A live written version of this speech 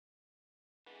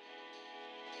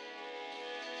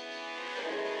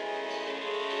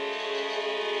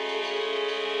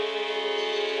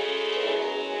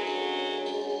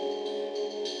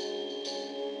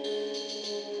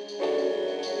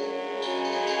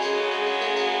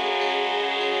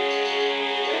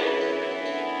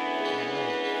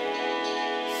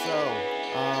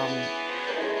Um,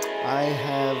 I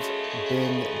have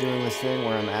been doing this thing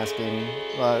where I'm asking,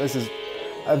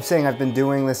 I'm saying I've been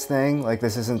doing this thing, like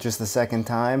this isn't just the second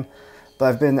time, but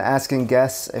I've been asking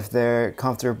guests if they're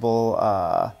comfortable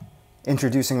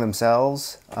introducing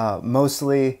themselves,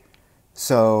 mostly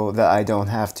so that I don't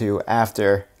have to,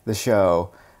 after the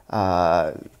show,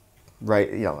 write,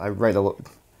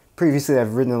 previously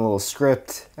I've written a little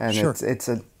script, and Sure.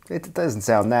 it doesn't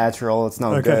sound natural, it's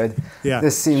no Okay. good. Yeah,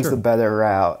 This seems sure. the better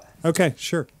route. Okay,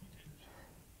 sure.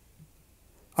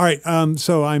 All right.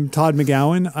 So I'm Todd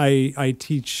McGowan. I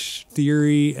teach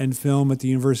theory and film at the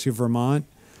University of Vermont.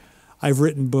 I've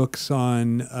written books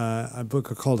on a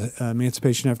book called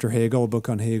Emancipation After Hegel, a book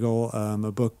on Hegel,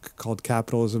 a book called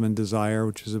Capitalism and Desire,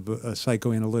 which is a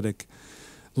psychoanalytic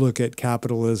look at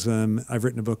capitalism. I've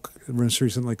written a book most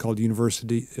recently called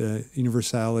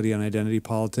Universality and Identity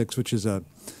Politics, which is a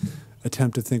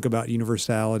attempt to think about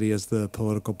universality as the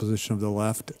political position of the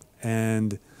left,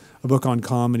 and a book on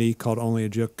comedy called Only a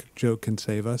Joke Can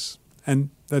Save Us.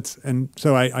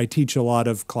 So I teach a lot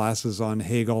of classes on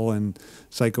Hegel and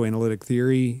psychoanalytic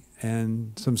theory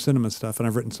and some cinema stuff, and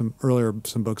I've written some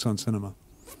books on cinema.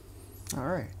 All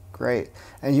right, great.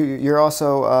 And you're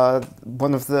also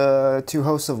one of the two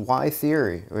hosts of Why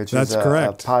Theory, which That's is a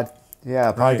correct.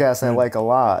 podcast I right. like a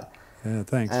lot. Yeah,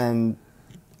 thanks. And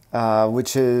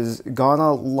which has gone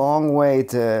a long way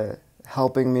to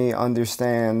helping me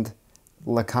understand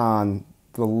Lacan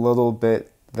the little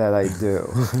bit that I do.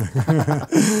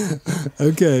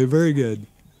 Okay, very good.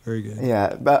 Very good.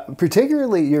 Yeah, but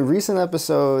particularly your recent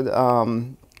episode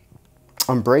on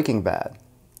Breaking Bad.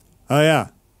 Oh, yeah.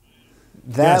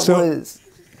 That was...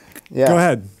 Yeah. Go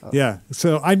ahead. Yeah.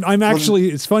 So I'm actually,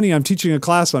 it's funny, I'm teaching a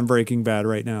class on Breaking Bad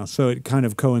right now, so it kind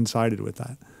of coincided with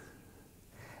that.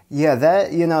 Yeah,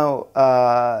 that,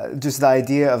 just the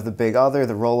idea of the big other,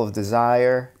 the role of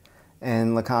desire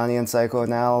in Lacanian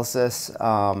psychoanalysis,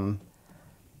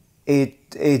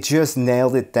 it just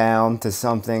nailed it down to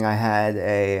something I had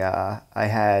a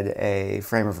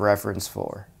frame of reference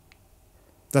for.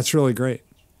 That's really great.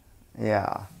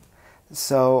 Yeah.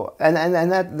 So, and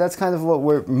that's kind of what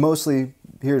we're mostly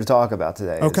here to talk about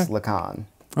today, Okay. is Lacan.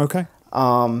 Okay.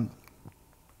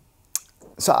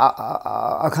 So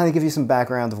I'll kind of give you some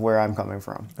background of where I'm coming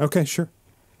from. Okay, sure.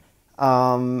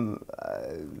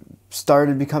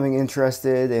 Started becoming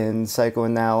interested in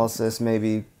psychoanalysis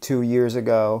maybe 2 years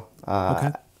ago,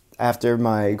 Okay. after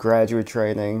my graduate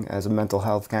training as a mental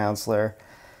health counselor.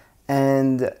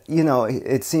 And,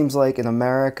 it seems like in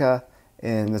America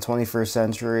in the 21st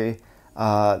century,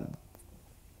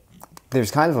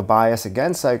 there's kind of a bias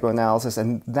against psychoanalysis,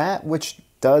 and that which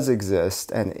does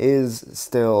exist and is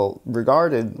still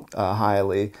regarded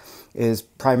highly is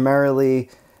primarily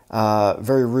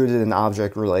very rooted in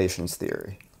object relations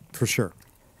theory. For sure.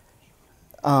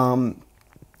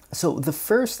 So the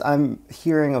first I'm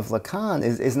hearing of Lacan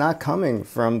is not coming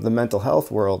from the mental health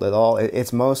world at all.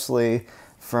 It's mostly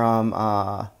from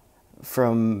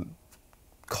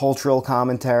cultural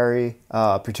commentary,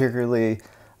 particularly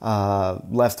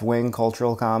left-wing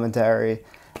cultural commentary,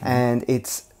 and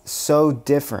it's so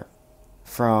different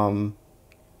from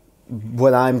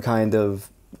what I'm kind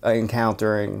of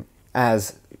encountering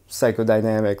as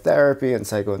psychodynamic therapy and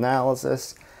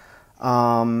psychoanalysis,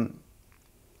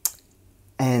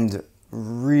 and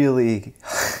really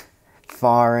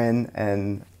foreign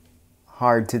and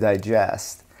hard to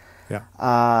digest.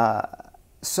 Yeah.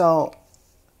 So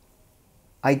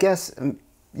I guess,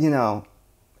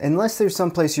 unless there's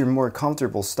someplace you're more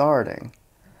comfortable starting,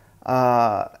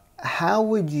 how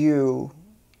would you...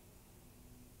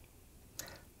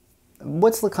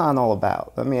 What's Lacan all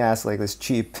about? Let me ask like this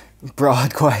cheap,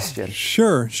 broad question.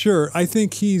 Sure. I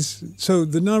think so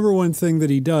the number one thing that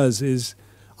he does is,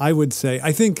 I would say,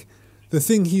 I think the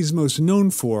thing he's most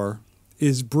known for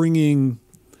is bringing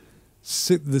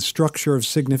the structure of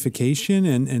signification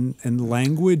and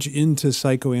language into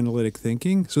psychoanalytic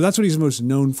thinking. So that's what he's most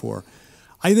known for.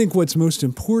 I think what's most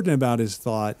important about his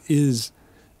thought is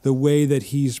the way that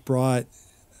he's brought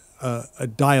a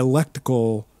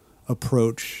dialectical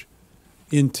approach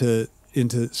into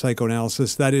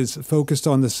psychoanalysis that is focused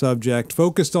on the subject,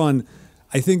 focused on,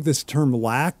 I think this term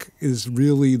lack is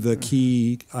really the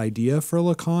key idea for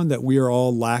Lacan, that we are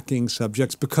all lacking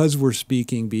subjects because we're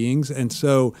speaking beings. And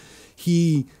so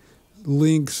he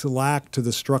links lack to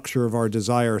the structure of our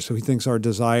desire. So he thinks our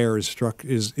desire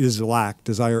is lack,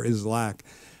 desire is lack.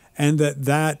 And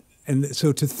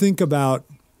so to think about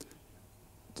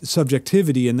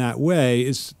subjectivity in that way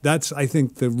that's I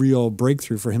think the real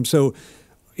breakthrough for him. So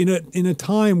in a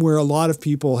time where a lot of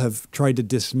people have tried to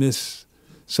dismiss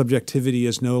subjectivity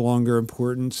is no longer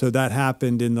important. So that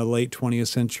happened in the late 20th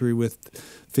century with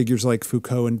figures like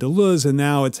Foucault and Deleuze, and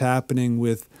now it's happening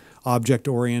with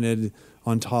object-oriented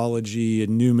ontology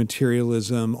and new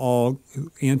materialism, all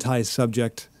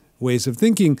anti-subject ways of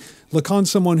thinking. Lacan's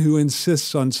someone who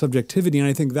insists on subjectivity, and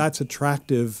I think that's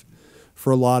attractive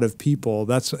for a lot of people.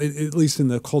 That's, at least in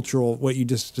the cultural, what you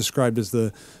just described as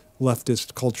the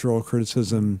leftist cultural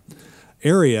criticism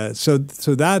area. So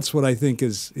that's what I think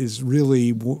is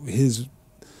really his,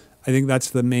 I think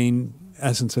that's the main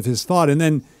essence of his thought. And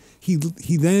then he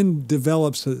then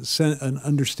develops an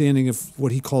understanding of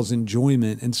what he calls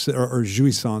enjoyment, or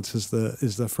jouissance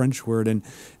is the French word. And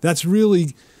that's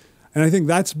really, and I think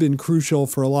that's been crucial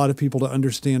for a lot of people to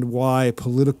understand why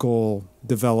political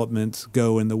developments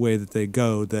go in the way that they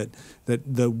go, that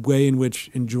the way in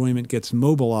which enjoyment gets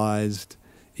mobilized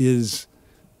is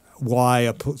why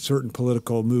a certain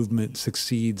political movement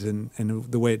succeeds, and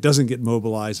the way it doesn't get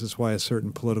mobilized is why a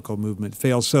certain political movement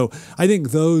fails. So I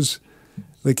think those,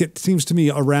 like, it seems to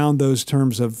me around those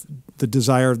terms of the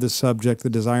desire of the subject, the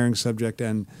desiring subject,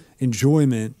 and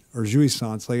enjoyment or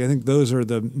jouissance, like I think those are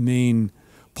the main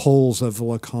poles of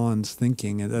Lacan's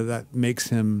thinking, and that makes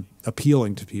him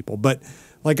appealing to people. But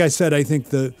like I said, I think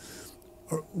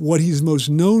what he's most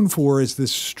known for is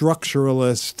this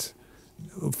structuralist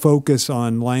focus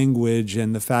on language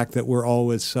and the fact that we're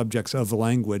always subjects of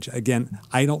language. Again,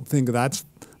 I don't think that's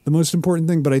the most important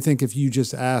thing, but I think if you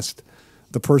just asked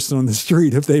the person on the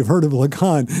street if they've heard of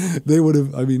Lacan, they would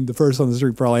have, I mean, the person on the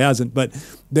street probably hasn't, but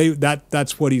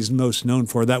that's what he's most known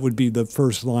for. That would be the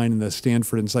first line in the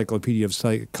Stanford Encyclopedia of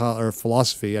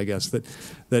Philosophy, I guess,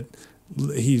 that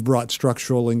he brought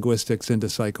structural linguistics into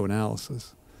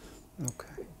psychoanalysis.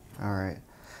 Okay. All right.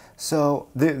 So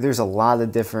there's a lot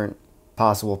of different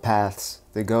possible paths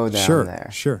that go down there.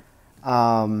 Sure.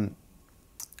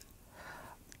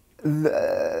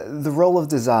 The role of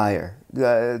desire,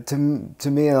 to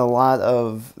me, in a lot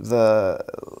of the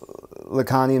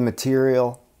Lacanian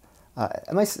material,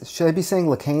 should I be saying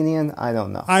Lacanian? I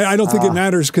don't know. I don't think it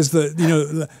matters, because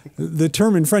the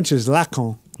term in French is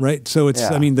Lacan, right? So it's,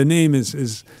 I mean, the name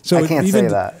is so I can't say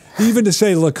that. Even to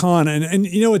say Lacan, and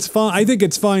it's fine. I think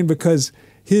it's fine because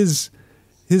his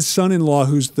son-in-law,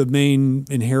 who's the main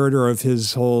inheritor of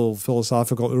his whole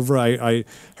philosophical oeuvre, I've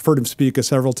heard him speak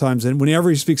several times, and whenever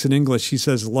he speaks in English, he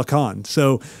says Lacan.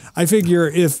 So I figure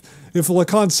if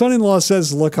Lacan's son-in-law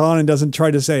says Lacan and doesn't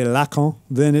try to say Lacan,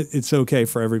 then it's okay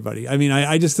for everybody. I mean,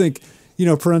 I just think,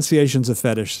 pronunciation's a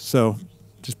fetish, so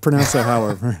just pronounce that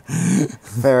however.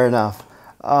 Fair enough.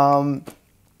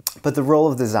 But the role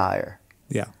of desire.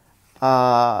 Yeah.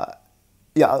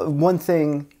 One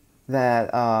thing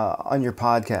that on your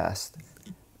podcast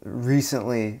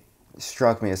recently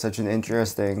struck me as such an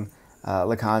interesting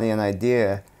Lacanian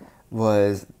idea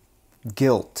was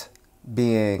guilt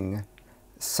being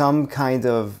some kind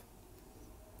of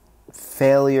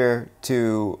failure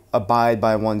to abide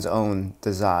by one's own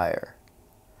desire.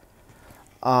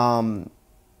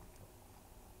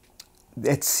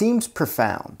 It seems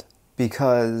profound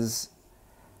because,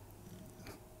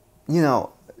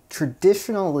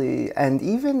 traditionally, and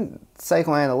even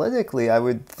psychoanalytically, I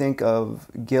would think of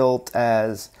guilt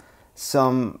as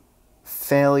some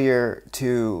failure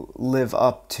to live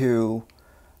up to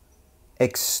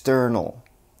external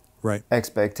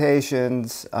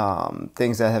expectations,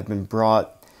 things that have been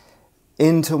brought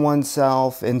into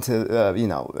oneself, into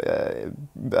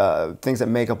things that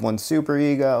make up one's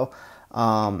superego.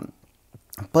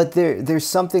 But there's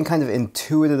something kind of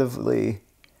intuitively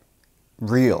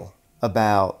real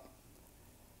about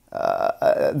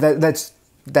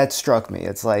that struck me.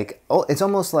 It's like, it's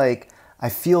almost like I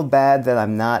feel bad that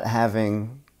I'm not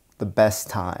having the best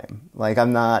time. Like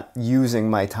I'm not using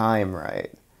my time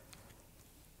right.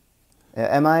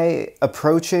 Am I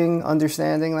approaching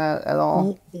understanding that at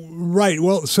all? Right.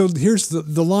 Well, so here's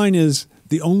the line is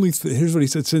here's what he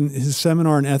says. It's in his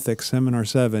seminar in ethics, seminar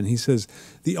 7. He says,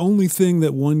 the only thing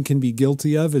that one can be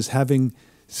guilty of is having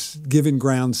given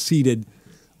ground ceded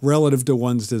relative to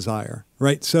one's desire,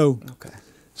 right? So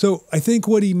I think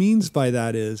what he means by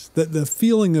that is that the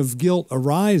feeling of guilt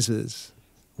arises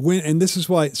when, and this is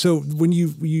why, so when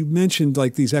you mentioned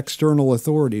like these external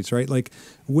authorities, right? Like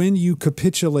when you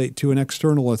capitulate to an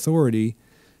external authority,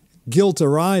 guilt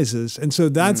arises. And so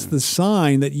that's the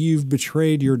sign that you've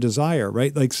betrayed your desire,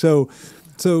 right? Like, so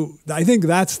I think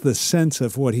that's the sense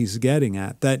of what he's getting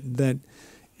at, that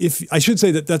if I should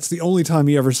say that's the only time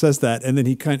he ever says that, and then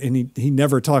he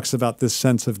never talks about this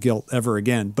sense of guilt ever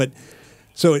again. But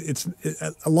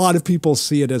a lot of people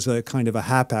see it as a kind of a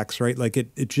hapax, right? Like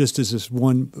it just is this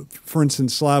one. For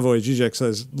instance, Slavoj Žižek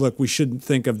says, "Look, we shouldn't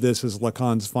think of this as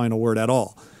Lacan's final word at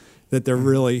all." That they're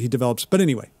really he develops. But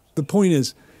anyway, the point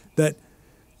is that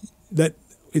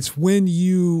it's when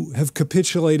you have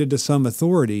capitulated to some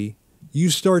authority, you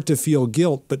start to feel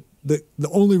guilt. But the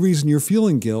only reason you're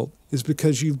feeling guilt is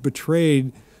because you've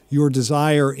betrayed your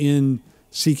desire in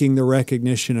seeking the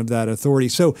recognition of that authority.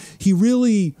 So he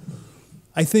really,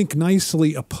 I think,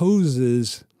 nicely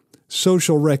opposes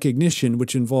social recognition,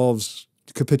 which involves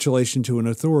capitulation to an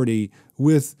authority,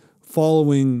 with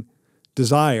following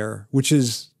desire, which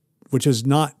is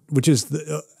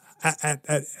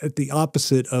at the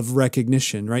opposite of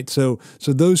recognition, right? So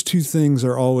those two things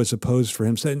are always opposed for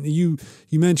him. So you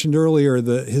mentioned earlier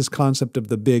his concept of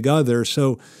the big other.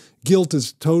 So guilt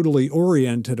is totally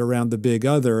oriented around the big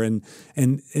other, and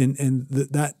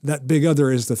that big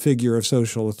other is the figure of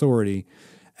social authority.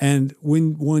 And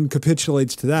when one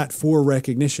capitulates to that for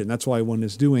recognition, that's why one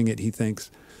is doing it, he thinks,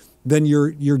 then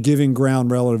you're giving ground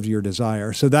relative to your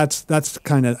desire. So that's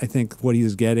kind of, I think, what he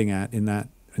was getting at in that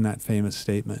famous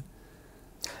statement.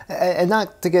 And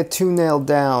not to get too nailed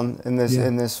down in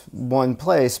this one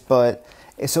place, but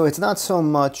so it's not so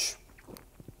much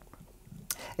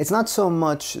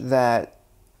that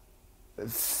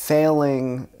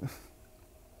failing.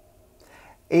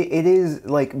 It is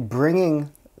like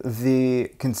bringing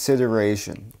the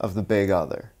consideration of the big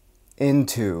other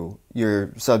into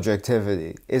your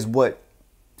subjectivity is what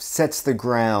sets the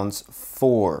grounds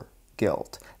for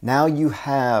guilt. Now you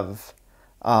have,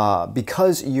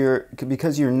 because you're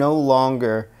no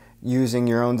longer using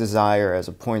your own desire as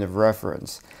a point of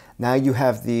reference, now you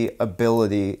have the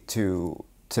ability to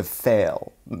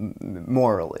fail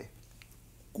morally.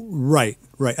 Right,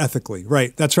 ethically,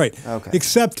 right. That's right. Okay.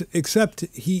 Except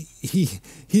he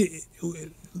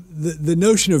the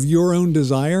notion of your own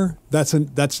desire, that's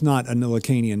not a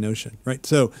Lacanian notion, right?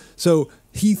 So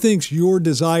he thinks your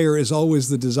desire is always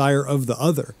the desire of the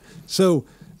other. So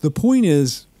the point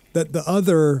is that the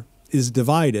other is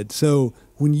divided. So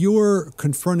when you're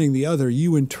confronting the other,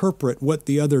 you interpret what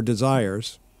the other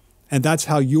desires, and that's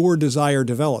how your desire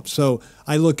develops. So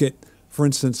I look at, for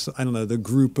instance, I don't know, the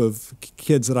group of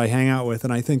kids that I hang out with,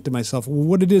 and I think to myself, well,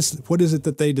 what is it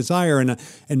that they desire? And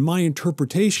my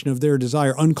interpretation of their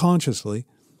desire unconsciously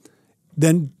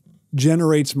then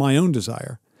generates my own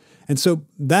desire. And so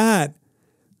that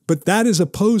is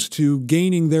opposed to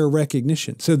gaining their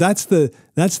recognition. So that's the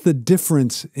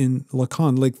difference in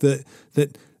Lacan. Like the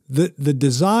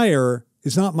desire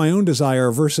is not my own desire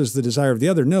versus the desire of the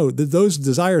other. No, those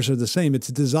desires are the same. It's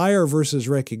desire versus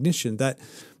recognition. That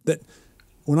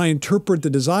when I interpret the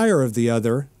desire of the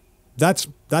other, that's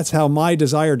how my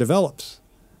desire develops.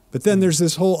 But then there's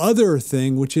this whole other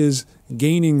thing, which is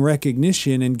gaining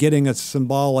recognition and getting a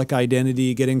symbolic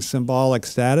identity, getting symbolic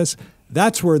status.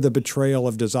 That's where the betrayal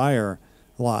of desire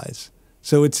lies.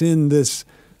 So it's in this,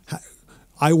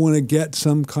 I want to get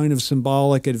some kind of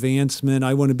symbolic advancement.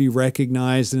 I want to be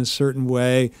recognized in a certain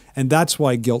way. And that's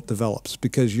why guilt develops,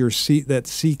 because that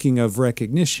seeking of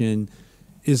recognition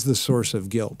is the source of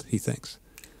guilt, he thinks.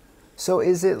 So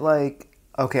is it like,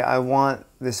 okay, I want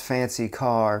this fancy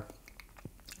car.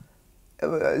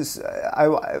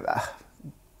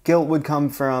 Guilt would come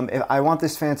from, if I want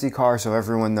this fancy car so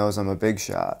everyone knows I'm a big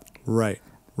shot. Right.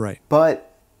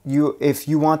 But if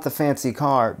you want the fancy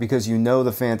car because you know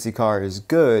the fancy car is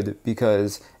good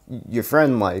because your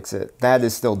friend likes it, that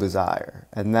is still desire.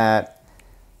 And that...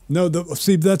 No,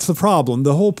 see, that's the problem.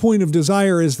 The whole point of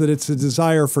desire is that it's a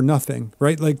desire for nothing,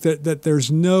 right? Like that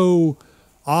there's no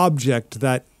object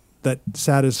that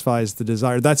satisfies the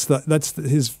desire. That's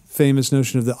his famous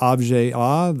notion of the objet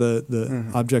a,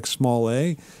 the object small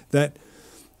a, that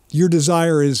your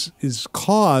desire is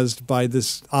caused by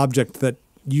this object that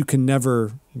you can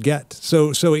never get.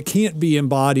 So it can't be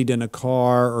embodied in a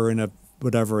car or in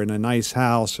a nice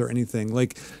house or anything.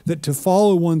 Like that, to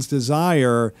follow one's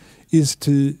desire is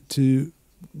to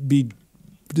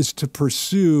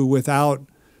pursue without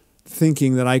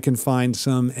thinking that I can find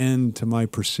some end to my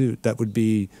pursuit that would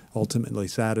be ultimately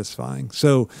satisfying.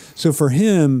 So for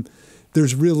him,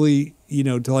 there's really,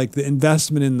 like the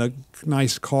investment in the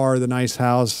nice car, the nice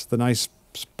house, the nice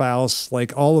spouse,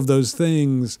 like all of those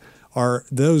things are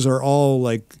all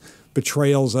like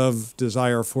betrayals of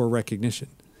desire for recognition.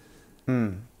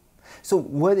 So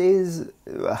what is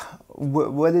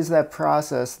that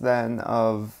process then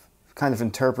of kind of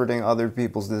interpreting other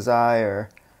people's desire?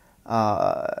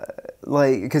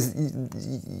 Because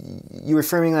you were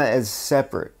framing that as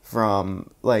separate from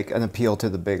like an appeal to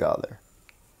the big other.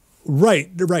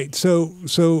 Right. So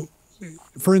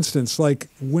for instance, like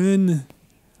when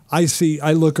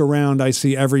I look around, I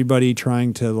see everybody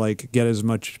trying to like get as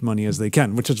much money as they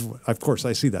can, which is, of course,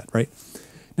 I see that, right?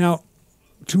 Now,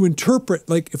 to interpret,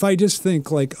 like if I just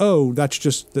think like, oh, that's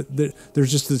just,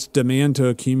 there's just this demand to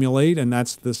accumulate and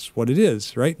that's this what it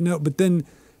is, right? No, but then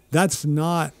that's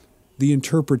not the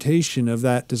interpretation of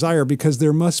that desire, because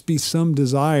there must be some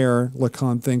desire,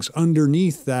 Lacan thinks,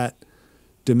 underneath that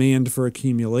demand for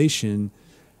accumulation.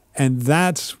 And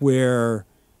that's where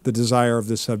the desire of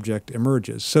the subject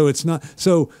emerges. So it's not,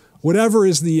 so whatever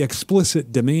is the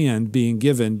explicit demand being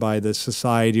given by the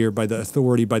society or by the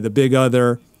authority, by the big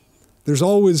other, there's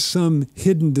always some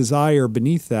hidden desire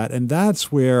beneath that. And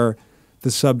that's where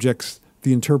the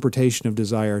interpretation of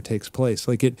desire takes place.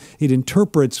 Like it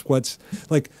interprets what's,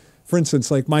 like, for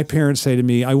instance, like my parents say to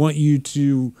me, I want you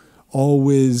to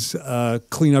always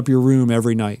clean up your room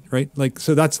every night, right? Like,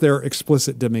 so that's their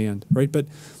explicit demand, right? But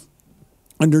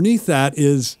underneath that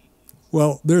is,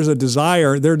 well, there's a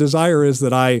desire. Their desire is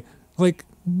that I like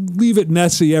leave it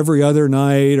messy every other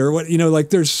night, or what, like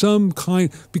there's some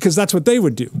kind, because that's what they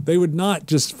would do. They would not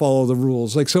just follow the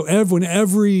rules. Like, so in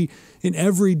every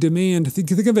demand,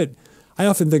 think of it, I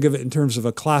often think of it in terms of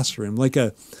a classroom. Like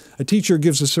a teacher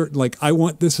gives a certain, like, I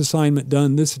want this assignment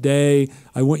done this day.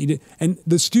 I want you to, and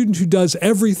the student who does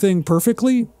everything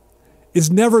perfectly is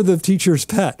never the teacher's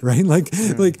pet, right? Like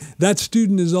that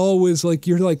student is always like,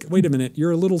 you're like, wait a minute,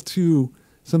 you're a little too,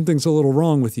 something's a little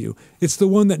wrong with you. It's the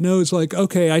one that knows like,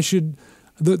 okay, I should,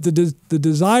 the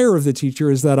desire of the teacher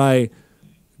is that I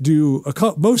do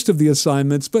most of the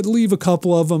assignments, but leave a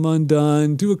couple of them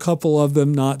undone, do a couple of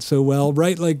them not so well,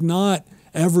 right? Like not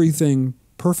everything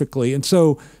perfectly. And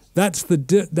so that's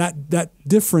that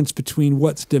difference between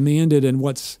what's demanded and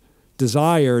what's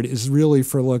desired is really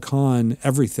for Lacan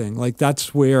everything. Like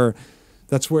that's in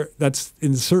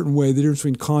a certain way the difference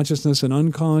between consciousness and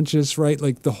unconscious, right?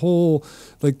 Like the whole,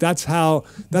 like that's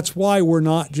why we're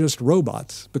not just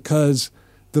robots, because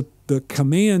the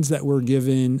commands that we're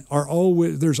given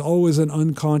there's always an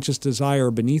unconscious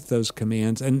desire beneath those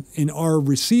commands. And in our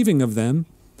receiving of them,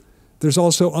 there's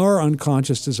also our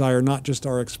unconscious desire, not just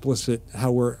our explicit,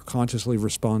 how we're consciously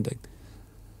responding.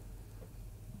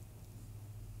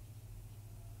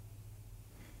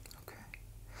 Okay.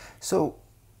 So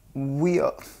we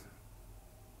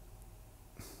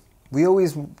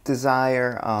always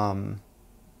desire kind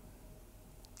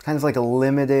of like a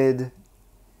limited,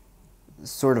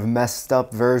 sort of messed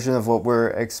up version of what we're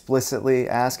explicitly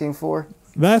asking for.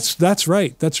 That's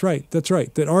right.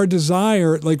 That our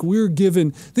desire, like we're given,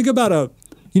 think about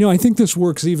I think this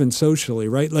works even socially,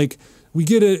 right? Like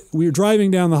we're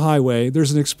driving down the highway,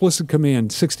 there's an explicit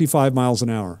command, 65 miles an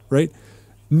hour, right?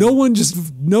 No one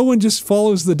just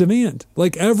follows the demand.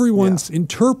 Like everyone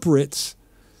interprets,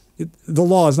 the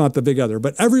law is not the big other,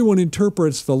 but everyone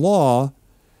interprets the law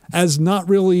as not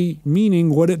really meaning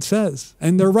what it says.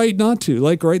 And they're right not to.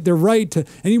 Like, right, they're right to,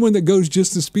 anyone that goes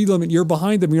just the speed limit, you're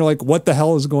behind them, you're like, what the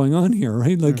hell is going on here,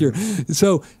 right? Like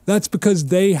so that's because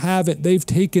they've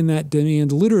taken that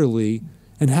demand literally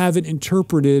and haven't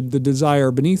interpreted the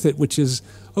desire beneath it, which is,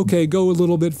 okay, go a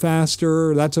little bit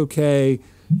faster, that's okay,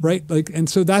 right? Like, and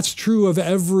so that's true of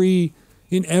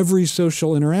in every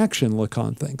social interaction,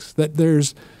 Lacan thinks, that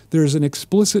there's an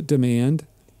explicit demand,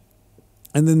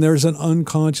 and then there's an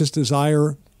unconscious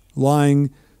desire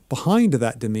lying behind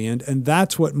that demand, and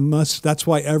that's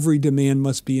why every demand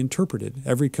must be interpreted.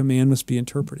 Every command must be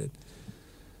interpreted.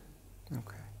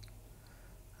 Okay.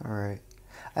 All right.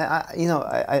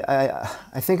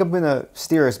 I think I'm going to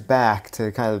steer us back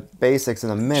to kind of basics in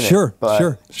a minute. Sure.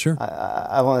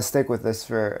 I want to stick with this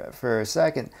for a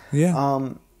second.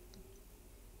 Yeah.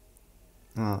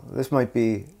 This might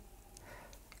be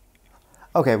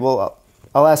okay. Well,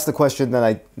 I'll ask the question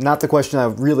not the question I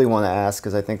really want to ask,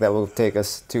 because I think that will take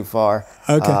us too far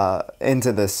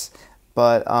into this.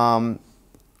 But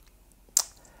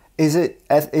is it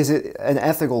an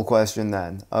ethical question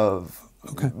then?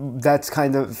 That's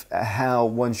kind of how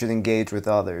one should engage with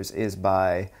others, is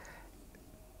by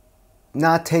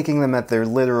not taking them at their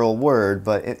literal word,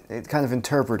 but it kind of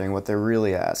interpreting what they're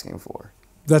really asking for.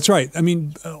 That's right. I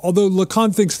mean, although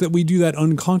Lacan thinks that we do that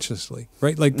unconsciously,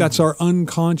 right? Like that's our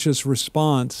unconscious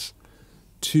response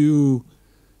to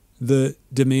the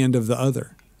demand of the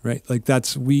other, right? Like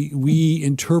that's, we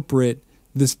interpret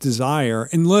this desire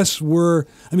unless we're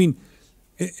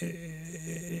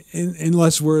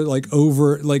like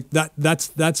over, like that's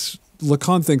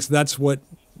Lacan thinks that's what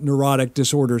neurotic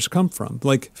disorders come from,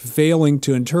 like failing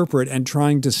to interpret and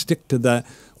trying to stick to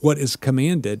what is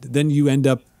commanded. Then you end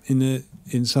up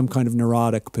in some kind of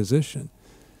neurotic position.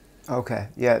 Okay.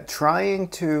 Yeah. Trying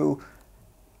to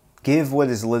give what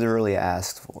is literally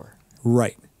asked for.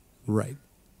 Right.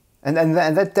 And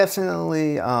that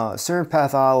definitely certain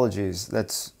pathologies,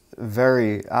 that's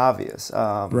very obvious.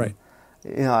 Right.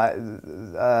 You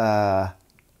know,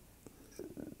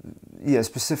 yeah,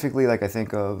 specifically, like I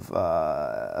think of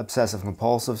obsessive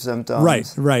compulsive symptoms.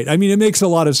 Right, right. I mean, it makes a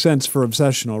lot of sense for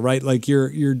obsessional, right? Like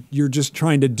you're just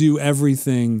trying to do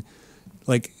everything,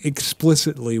 like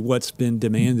explicitly what's been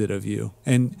demanded of you,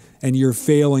 and you're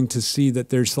failing to see that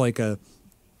there's like that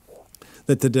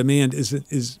the demand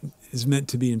is meant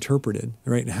to be interpreted,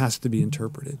 right? It has to be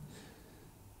interpreted.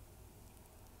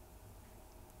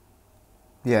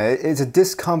 Yeah, it's a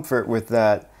discomfort with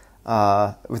that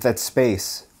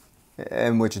space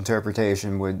in which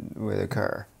interpretation would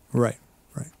occur. Right,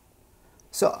 right.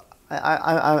 So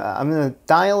I'm going to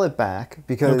dial it back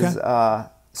because Okay.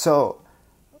 So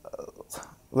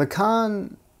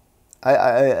Lacan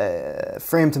I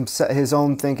framed his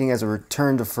own thinking as a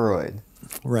return to Freud.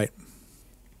 Right.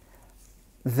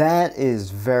 That is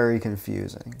very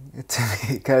confusing to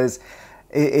me because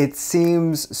it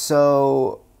seems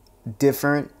so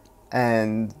different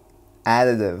and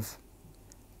additive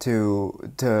to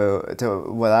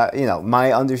what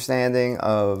my understanding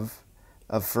of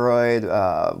Freud,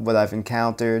 what I've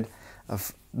encountered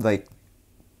of like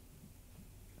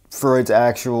Freud's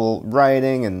actual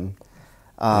writing and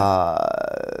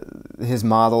his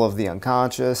model of the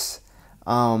unconscious.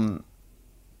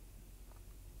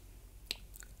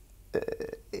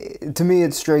 To me,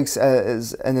 it strikes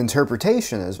as an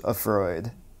interpretation of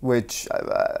Freud, which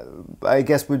I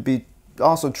guess would be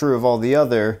also true of all the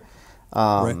other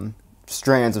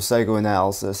strands of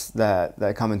psychoanalysis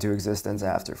that come into existence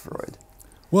after Freud.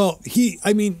 Well,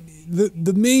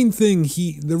 the main thing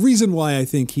the reason why I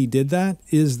think he did that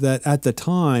is that at the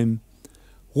time,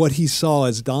 what he saw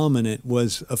as dominant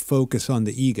was a focus on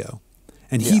the ego.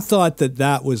 And he thought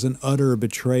that was an utter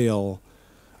betrayal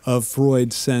of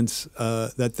Freud's sense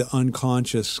that the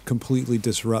unconscious completely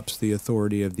disrupts the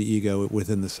authority of the ego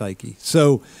within the psyche.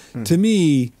 So to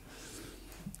me,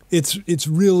 it's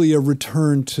really a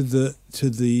return to the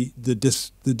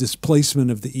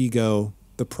displacement of the ego,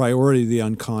 the priority of the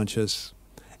unconscious,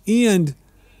 and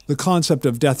the concept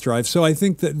of death drive. So I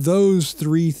think that those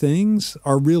three things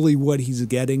are really what he's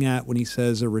getting at when he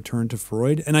says a return to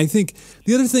Freud. And I think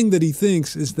the other thing that he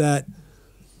thinks is that,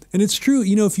 and it's true,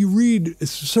 if you read,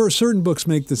 certain books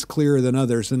make this clearer than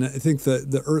others, and I think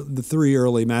the three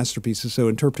early masterpieces, so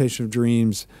Interpretation of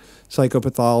Dreams,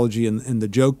 Psychopathology, and the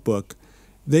Joke Book,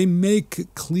 they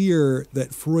make clear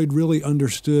that Freud really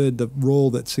understood the role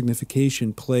that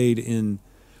signification played in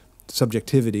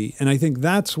subjectivity. And I think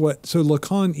that's so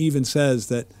Lacan even says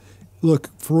that, look,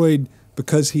 Freud,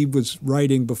 because he was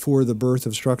writing before the birth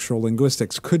of structural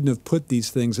linguistics, couldn't have put these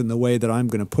things in the way that I'm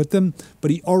going to put them, but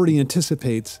he already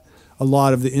anticipates a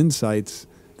lot of the insights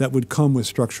that would come with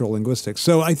structural linguistics.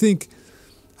 So I think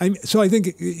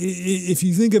if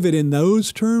you think of it in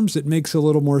those terms, it makes a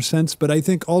little more sense. But I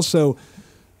think also,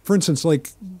 for instance,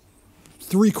 like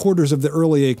 3/4 of the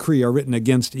early écrits are written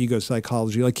against ego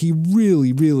psychology. Like he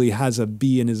really, really has a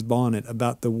bee in his bonnet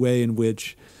about the way in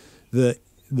which the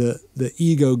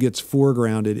ego gets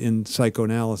foregrounded in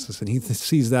psychoanalysis, and he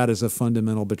sees that as a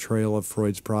fundamental betrayal of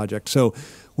Freud's project. So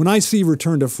when I see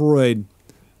Return to Freud,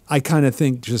 I kind of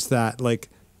think just that, like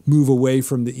move away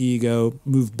from the ego,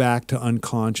 move back to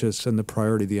unconscious and the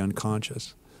priority of the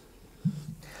unconscious.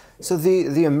 So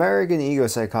the American ego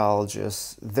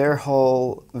psychologists, their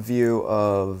whole view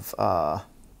of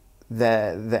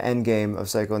the end game of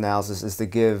psychoanalysis is to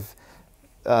give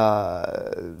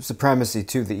supremacy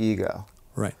to the ego.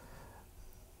 Right.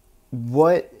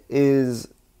 What is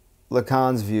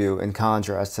Lacan's view in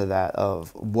contrast to that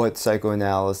of what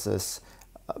psychoanalysis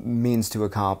means to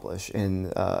accomplish in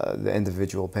the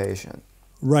individual patient?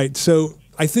 Right. So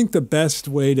I think the best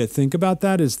way to think about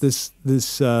that is this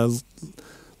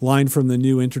line from the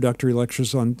new introductory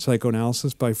lectures on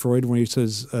psychoanalysis by Freud, where he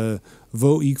says,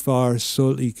 "Wo ich war,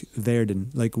 soll ich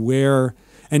werden," like where,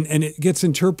 and it gets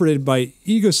interpreted by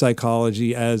ego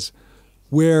psychology as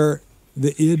where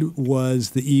the id was,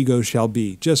 the ego shall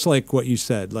be. Just like what you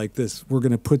said, like this, we're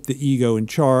going to put the ego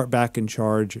back in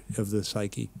charge of the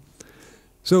psyche.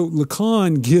 So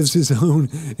Lacan gives his own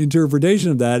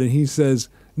interpretation of that, and he says,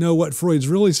 no, what Freud's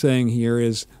really saying here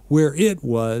is where it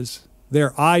was,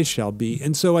 there I shall be.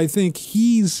 And so I think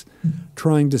he's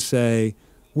trying to say,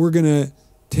 we're going to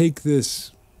take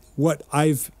this, what's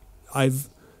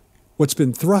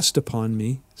been thrust upon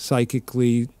me,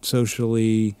 psychically,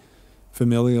 socially,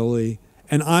 familially,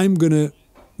 and I'm going to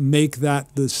make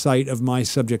that the site of my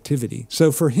subjectivity.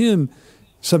 So for him,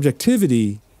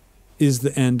 subjectivity is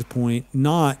the end point,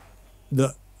 not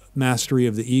the mastery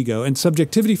of the ego. And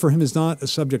subjectivity for him is not a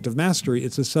subject of mastery.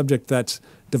 It's a subject that's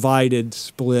divided,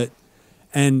 split,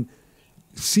 and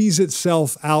sees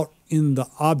itself out in the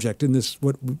object, in this,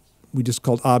 what we just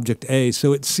called object A.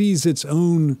 So it sees its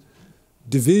own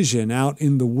division out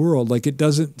in the world. Like it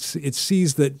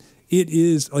sees that it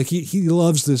is, like he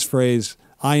loves this phrase,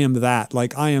 I am that,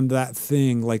 like I am that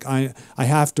thing. Like I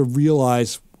have to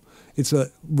realize it's a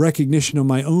recognition of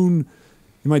my own,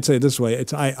 you might say it this way,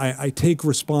 it's I take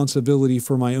responsibility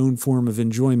for my own form of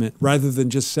enjoyment rather than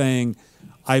just saying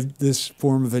this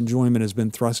form of enjoyment has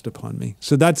been thrust upon me.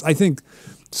 So that's, I think,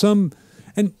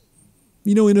 and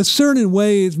in a certain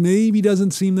way, it maybe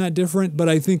doesn't seem that different, but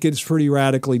I think it's pretty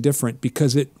radically different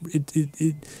because it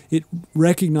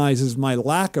recognizes my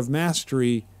lack of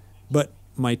mastery, but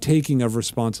my taking of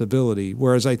responsibility.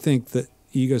 Whereas I think that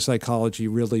ego psychology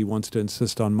really wants to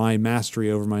insist on my mastery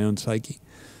over my own psyche.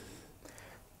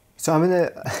 So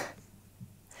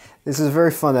this is a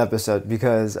very fun episode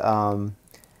because I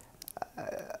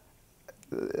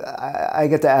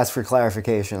get to ask for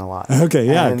clarification a lot. Okay,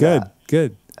 yeah, and,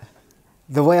 good.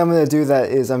 The way I'm going to do that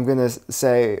is I'm going to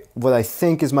say what I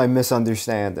think is my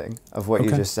misunderstanding of what you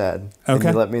just said. Okay.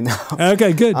 And you let me know.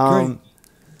 Okay, good, great.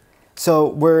 So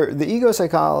where the ego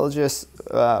psychologist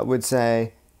would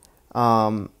say,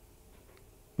 no,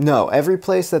 every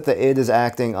place that the id is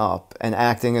acting up and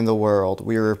acting in the world,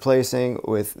 we are replacing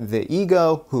with the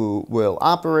ego who will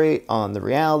operate on the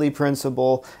reality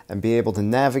principle and be able to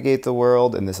navigate the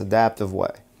world in this adaptive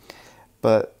way.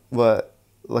 But what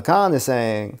Lacan is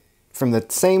saying from the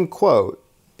same quote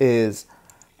is,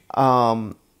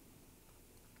 no,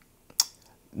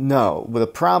 the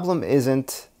problem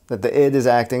isn't that the id is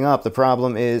acting up. The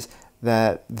problem is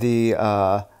that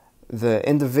the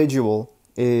individual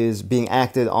is being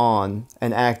acted on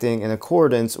and acting in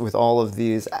accordance with all of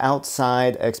these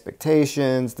outside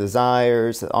expectations,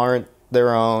 desires that aren't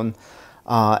their own,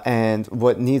 and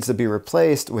what needs to be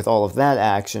replaced with all of that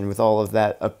action, with all of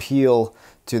that appeal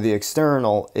to the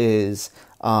external is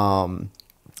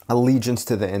allegiance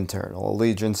to the internal,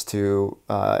 allegiance to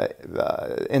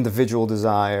individual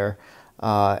desire,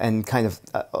 and kind of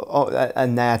a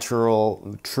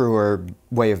natural, truer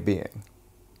way of being.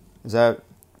 Is that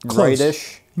close?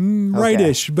 Rightish?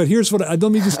 Rightish, okay. But here's what,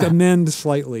 let me just amend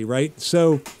slightly, right?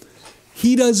 So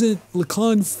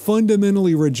Lacan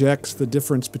fundamentally rejects the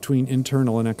difference between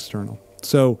internal and external.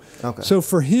 So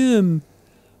for him,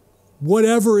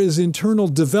 whatever is internal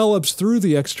develops through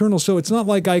the external. So it's not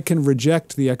like I can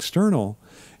reject the external.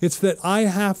 It's that I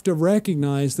have to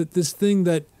recognize that this thing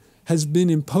that has been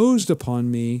imposed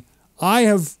upon me,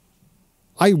 that's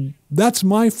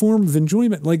my form of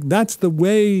enjoyment. Like that's the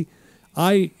way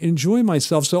I enjoy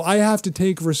myself. So I have to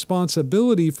take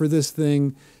responsibility for this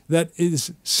thing that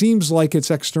seems like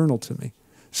it's external to me.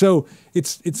 So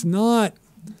it's not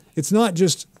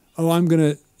just, I'm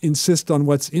going to insist on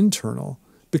what's internal,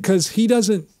 because he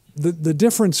doesn't, the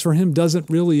difference for him doesn't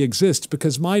really exist,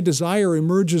 because my desire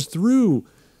emerges through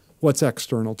what's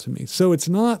external to me. So it's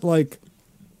not like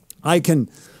I can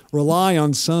rely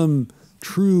on some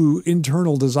true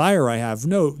internal desire I have.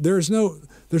 No,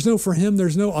 for him,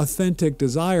 there's no authentic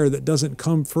desire that doesn't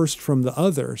come first from the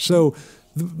other. So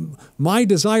my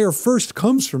desire first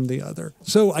comes from the other.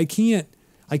 So I can't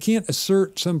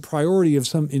assert some priority of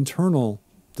some internal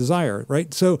desire,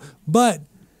 right? So, but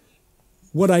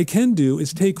what I can do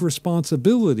is take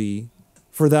responsibility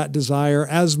for that desire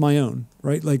as my own,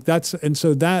 right? Like that's for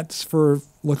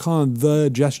Lacan, the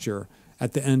gesture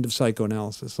at the end of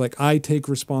psychoanalysis. Like I take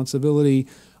responsibility.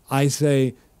 I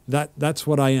say that's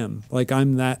what I am. Like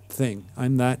I'm that thing.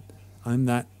 I'm that.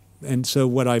 And so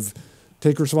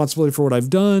take responsibility for what I've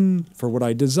done, for what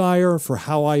I desire, for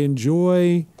how I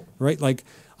enjoy, right? Like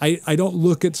I don't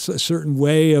look at a certain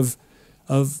way of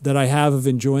that I have of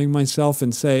enjoying myself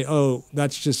and say, oh,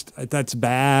 that's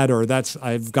bad, or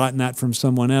I've gotten that from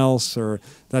someone else, or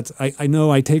I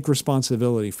know I take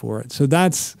responsibility for it. So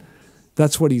that's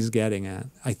what he's getting at,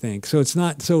 I think. So it's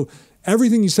not, so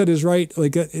everything you said is right,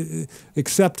 like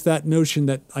except that notion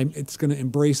that it's going to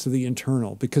embrace the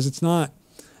internal, because it's not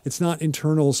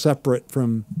internal separate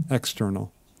from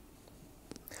external.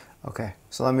 Okay,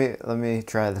 so let me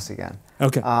try this again.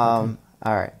 Okay. All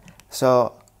right.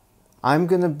 So I'm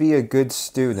going to be a good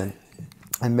student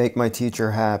and make my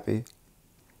teacher happy,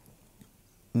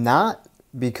 not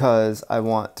because I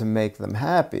want to make them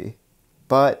happy,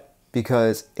 but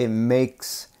because it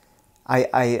makes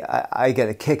I get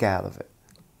a kick out of it.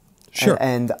 Sure.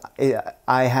 And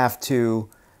I have to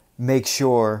make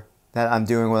sure that I'm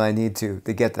doing what I need to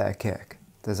get that kick.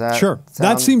 Does that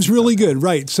That seems really good,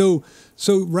 right? So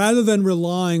rather than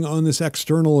relying on this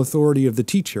external authority of the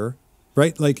teacher,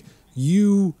 right? Like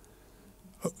you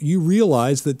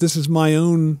realize that this is my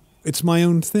own, it's my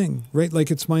own thing, right?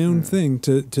 Like it's my own thing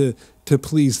to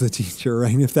please the teacher,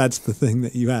 right? If that's the thing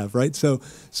that you have, right? So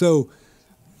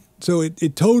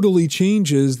it totally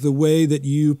changes the way that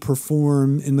you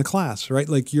perform in the class, right?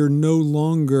 Like you're no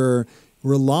longer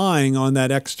relying on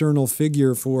that external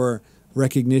figure for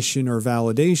recognition or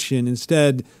validation.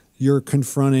 Instead, you're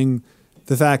confronting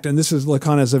the fact, and this is,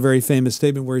 Lacan has a very famous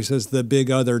statement where he says the big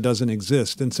other doesn't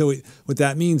exist. And so what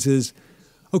that means is,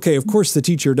 okay, of course the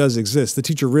teacher does exist. The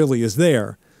teacher really is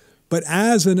there. But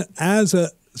as a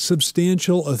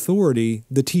substantial authority,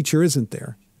 the teacher isn't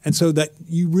there. And so that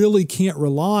you really can't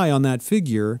rely on that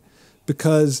figure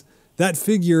because that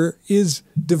figure is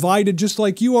divided just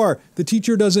like you are. The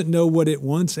teacher doesn't know what it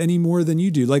wants any more than you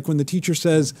do. Like when the teacher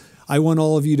says, I want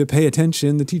all of you to pay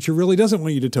attention, the teacher really doesn't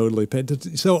want you to totally pay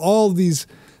attention. So all these,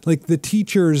 like the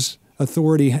teacher's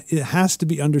authority, it has to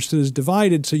be understood as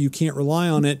divided so you can't rely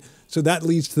on it. So that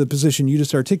leads to the position you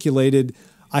just articulated.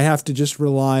 I have to just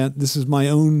rely on, this is my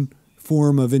own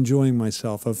form of enjoying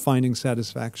myself, of finding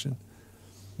satisfaction.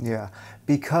 Yeah,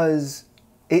 because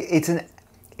it's an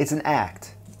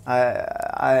act. I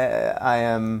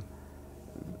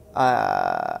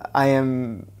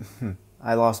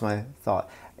lost my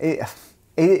thought. It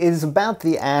is about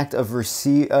the act of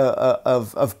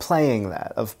of playing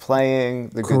that, of playing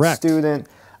the good Correct. student,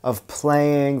 of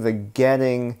playing the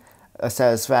getting a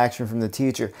satisfaction from the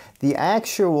teacher. The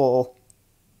actual,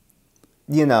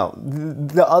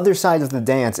 the other side of the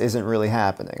dance isn't really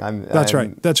happening. That's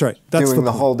right. That's doing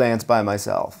the whole dance by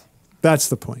myself. That's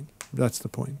the point.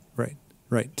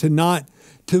 Right.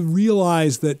 To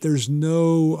realize that there's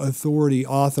no authority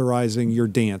authorizing your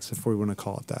dance, if we want to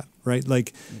call it that, right?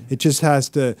 Like it just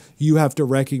you have to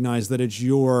recognize that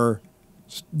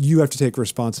you have to take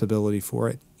responsibility for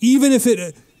it. Even if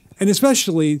and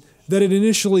especially that it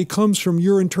initially comes from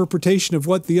your interpretation of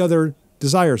what the other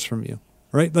desires from you.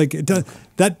 Right, like it does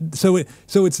that. So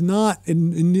it's not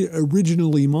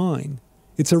originally mine.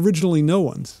 It's originally no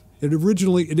one's.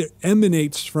 It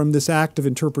emanates from this act of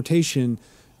interpretation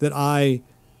that I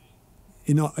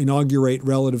inaugurate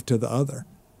relative to the other.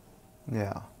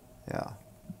 Yeah.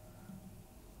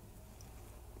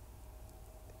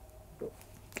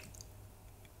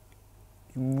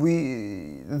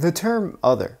 The term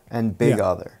other and big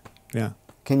other. Yeah.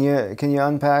 Can you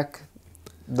unpack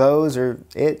those or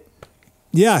it?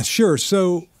 Yeah, sure.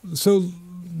 So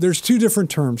there's two different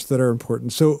terms that are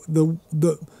important. So the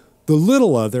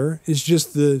little other is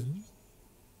just the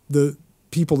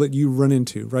people that you run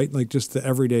into, right? Like just the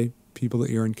everyday people that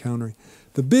you're encountering.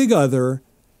 The big other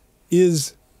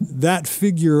is that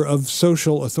figure of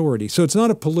social authority. So it's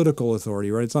not a political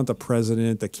authority, right? It's not the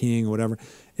president, the king, whatever.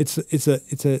 It's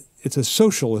a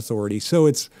social authority.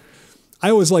 So I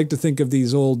always like to think of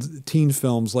these old teen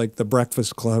films like The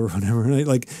Breakfast Club or whatever, right?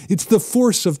 Like it's the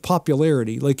force of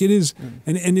popularity. Like it is,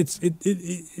 and it's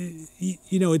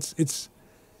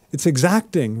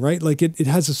exacting, right? Like it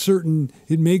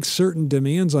makes certain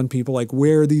demands on people, like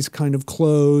wear these kind of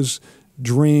clothes,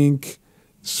 drink,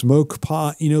 smoke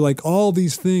pot, like all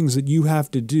these things that you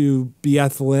have to do, be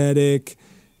athletic,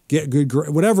 get good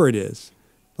grades, whatever it is.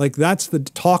 Like that's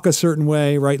talk a certain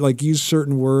way, right? Like use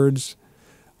certain words.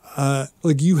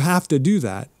 Like you have to do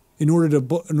that in order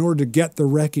to get the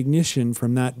recognition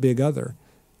from that big other.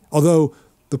 Although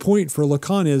the point for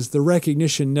Lacan is the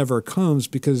recognition never comes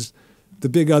because the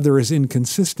big other is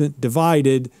inconsistent,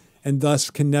 divided, and thus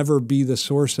can never be the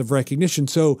source of recognition.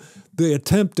 So the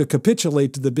attempt to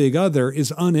capitulate to the big other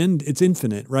is it's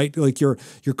infinite, right? Like you're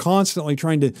constantly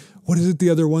trying to, what is it the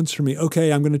other wants from me?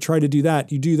 Okay, I'm going to try to do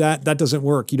that. You do that, that doesn't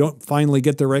work. You don't finally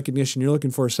get the recognition you're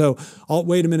looking for. So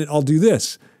wait a minute, I'll do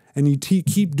this. And you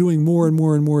keep doing more and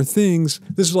more and more things.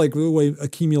 This is like the way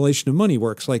accumulation of money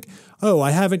works. Like, oh,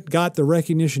 I haven't got the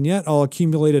recognition yet. I'll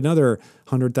accumulate another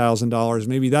 $100,000.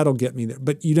 Maybe that'll get me there.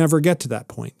 But you never get to that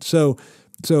point. So,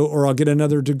 or I'll get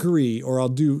another degree, or I'll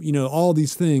do, all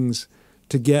these things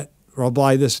or I'll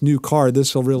buy this new car.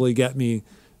 This will really get me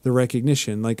the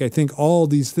recognition. Like, I think all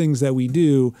these things that we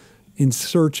do in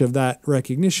search of that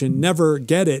recognition never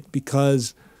get it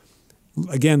because,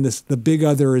 again, the big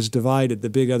other is divided. The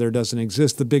big other doesn't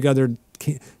exist. The big other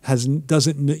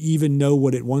doesn't even know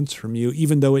what it wants from you,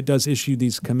 even though it does issue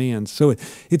these commands. So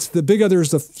it's the big other is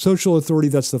the social authority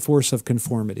that's the force of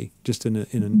conformity, just in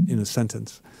a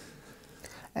sentence.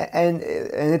 And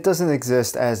it doesn't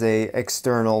exist as a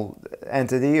external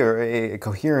entity or a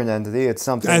coherent entity. It's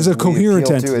something as a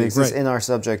coherent entity. It exists right. in our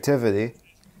subjectivity.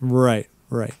 Right.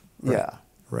 Yeah.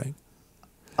 Right.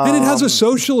 And it has a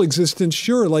social existence,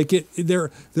 sure. Like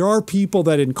there are people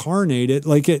that incarnate it.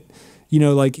 Like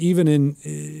Like even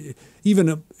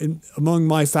among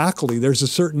my faculty, there's a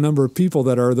certain number of people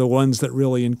that are the ones that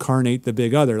really incarnate the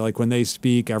big other. Like when they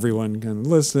speak, everyone kind of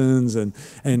listens, and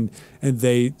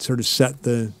they sort of set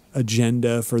the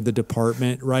agenda for the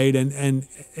department, right? And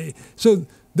so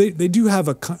they do have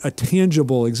a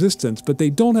tangible existence, but they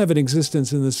don't have an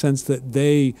existence in the sense that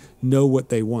they know what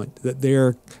they want, that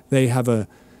they have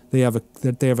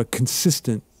a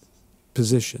consistent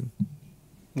position.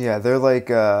 Yeah, they're like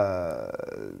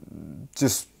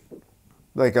just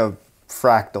like a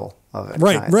fractal of it.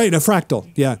 Right, a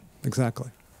fractal. Yeah,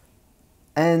 exactly.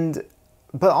 But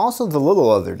also the little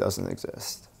other doesn't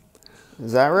exist.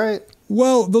 Is that right?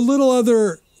 Well, the little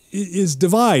other is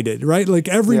divided, right? Like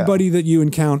everybody that you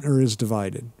encounter is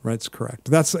divided, right? That's correct.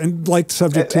 And like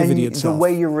subjectivity and itself. The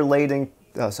way you're relating.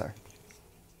 Oh, sorry.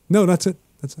 No, that's it.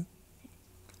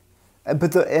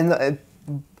 But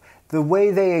the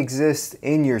way they exist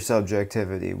in your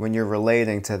subjectivity when you're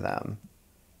relating to them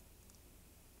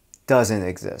doesn't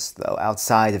exist, though,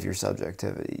 outside of your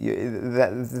subjectivity.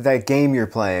 That game you're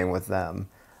playing with them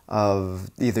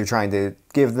of either trying to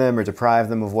give them or deprive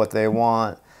them of what they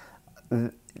want,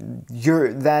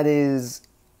 that is...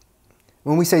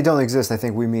 When we say don't exist, I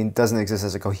think we mean doesn't exist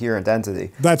as a coherent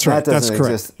entity. That's right. That doesn't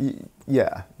That's exist. correct.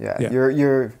 Yeah.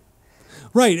 You're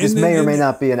right. This may or may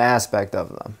not be an aspect of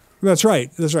them. That's right.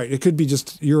 It could be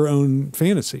just your own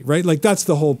fantasy, right? Like that's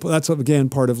again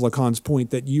part of Lacan's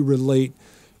point, that you relate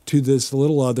to this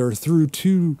little other through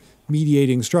two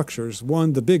mediating structures.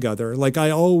 One, the big other. Like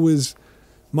I always,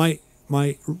 my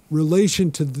relation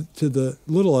to the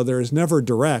little other is never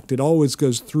direct. It always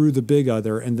goes through the big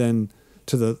other and then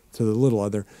to the little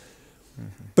other.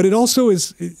 Mm-hmm. But it also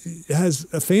it has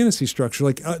a fantasy structure.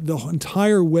 Like the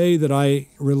entire way that I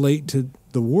relate to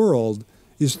the world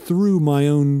is through my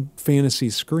own fantasy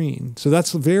screen. So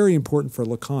that's very important for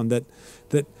Lacan, that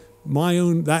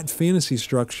that fantasy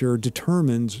structure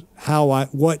determines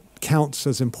what counts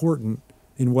as important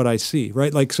in what I see,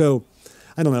 right? Like, so,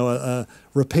 I don't know, a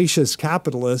rapacious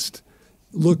capitalist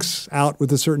looks out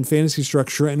with a certain fantasy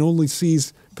structure and only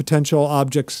sees potential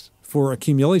objects for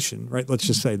accumulation, right? Let's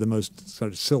just say the most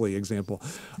sort of silly example.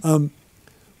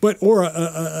 Or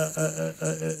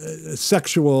a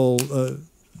sexual,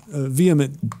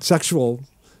 vehement sexual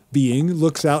being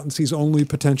looks out and sees only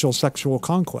potential sexual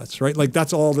conquests, right? Like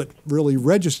that's all that really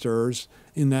registers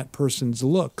in that person's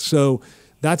look. So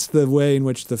that's the way in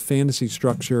which the fantasy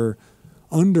structure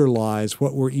underlies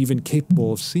what we're even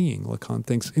capable of seeing, Lacan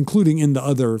thinks, including in the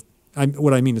other,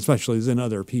 what I mean especially is in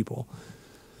other people.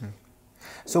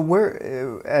 So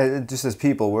we're, just as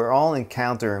people, we're all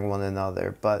encountering one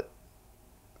another, but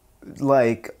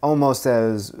like almost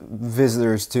as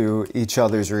visitors to each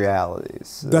other's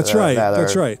realities. That's right.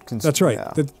 That's right.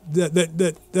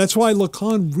 Yeah. That's why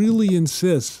Lacan really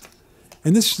insists,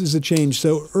 and this is a change.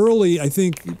 So early, I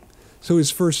think, so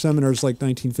his first seminars like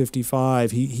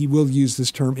 1955, he will use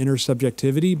this term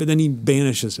intersubjectivity, but then he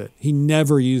banishes it. He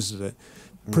never uses it,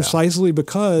 precisely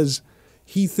because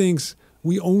he thinks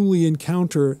we only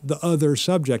encounter the other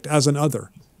subject as an other,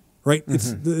 right?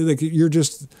 Mm-hmm. It's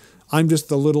like I'm just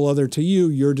the little other to you,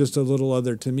 you're just a little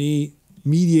other to me,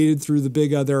 mediated through the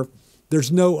big other.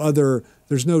 There's no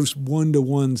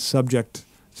one-to-one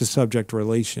subject-to-subject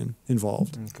relation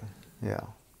involved. Okay. Yeah.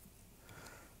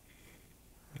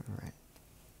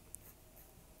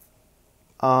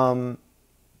 All right.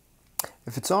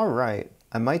 If it's all right,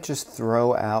 I might just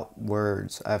throw out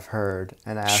words I've heard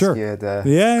and ask you to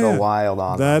go wild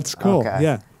on them. That's cool. Okay.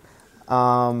 Yeah.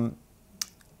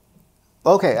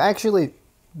 Okay, actually,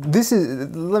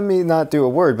 let me not do a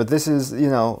word, but this is,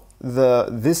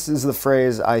 this is the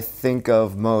phrase I think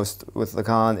of most with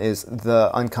Lacan, is the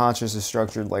unconscious is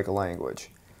structured like a language.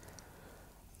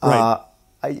 Right.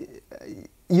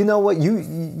 You know what?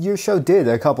 Your show did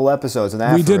a couple episodes on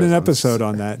aphorisms. We did an episode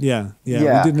on that. Yeah. We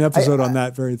did an episode on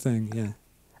that very thing. Yeah.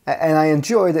 And I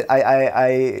enjoyed it.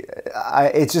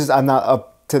 It's just I'm not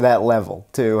up to that level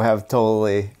to have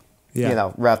totally,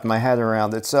 wrapped my head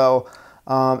around it. So,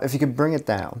 if you could bring it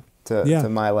down to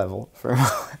my level for a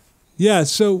moment. Yeah.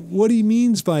 So what he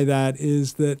means by that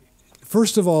is that,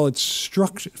 first of all, it's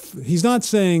structured. He's not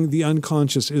saying the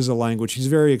unconscious is a language. He's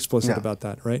very explicit about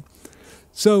that, right?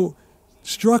 So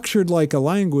structured like a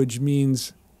language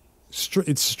means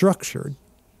it's structured.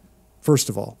 First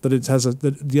of all,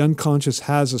 that the unconscious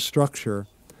has a structure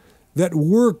that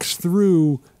works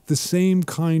through the same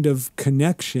kind of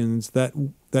connections that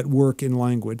work in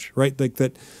language, right? Like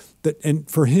that, and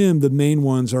for him, the main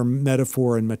ones are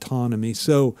metaphor and metonymy.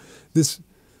 So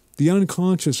the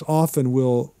unconscious often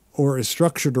is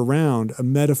structured around a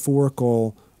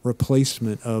metaphorical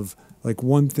replacement of like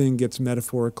one thing gets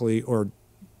metaphorically, or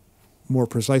more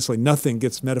precisely, nothing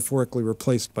gets metaphorically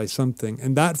replaced by something.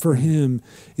 And that for him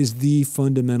is the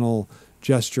fundamental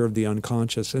gesture of the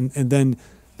unconscious. And then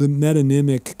the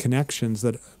metonymic connections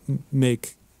that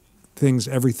make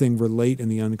everything relate in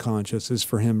the unconscious is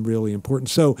for him really important.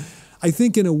 So I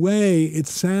think in a way it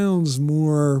sounds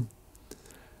more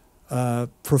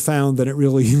profound than it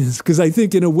really is. Because I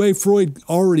think in a way Freud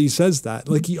already says that.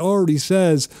 Like he already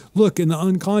says, look, in the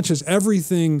unconscious,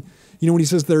 everything, when he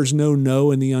says there's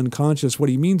no in the unconscious, what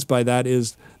he means by that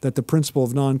is that the principle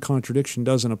of non-contradiction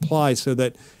doesn't apply, so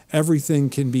that everything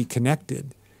can be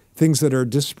connected. Things that are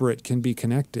disparate can be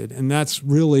connected. And that's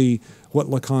really what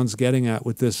Lacan's getting at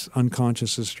with this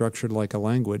unconscious is structured like a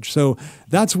language. So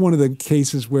that's one of the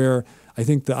cases where I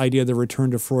think the idea of the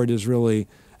return to Freud is really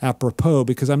apropos,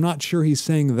 because I'm not sure he's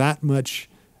saying that much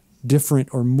different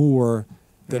or more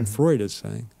than Freud is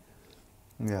saying.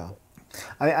 Yeah.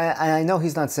 I know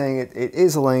he's not saying it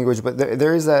is a language, but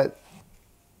there is that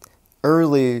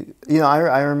early,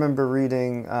 I remember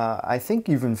reading, I think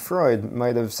even Freud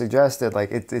might have suggested, like,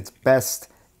 it's best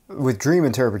with dream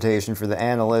interpretation for the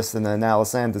analyst and the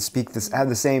analysand to have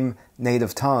the same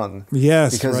native tongue.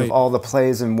 Yes, because right. of all the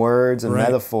plays and words and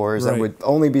metaphors that right. would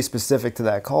only be specific to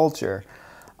that culture.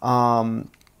 But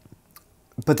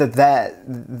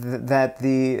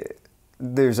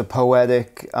there's a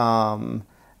poetic,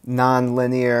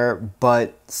 non-linear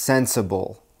but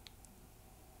sensible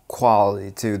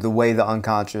quality to the way the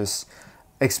unconscious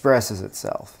expresses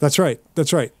itself. That's right.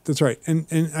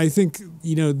 And I think,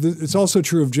 it's also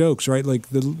true of jokes, right? Like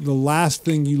the last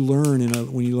thing you learn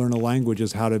when you learn a language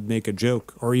is how to make a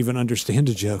joke or even understand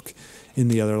a joke in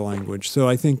the other language. So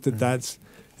I think that's,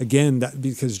 again, that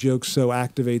because jokes so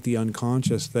activate the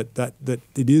unconscious that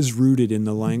it is rooted in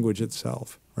the language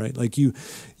itself, right? Like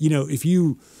if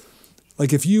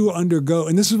you undergo,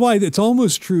 and this is why it's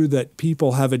almost true that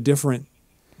people have a different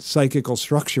psychical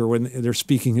structure when they're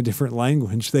speaking a different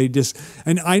language.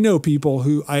 And I know people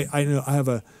who, I have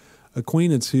a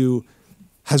acquaintance who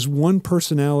has one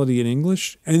personality in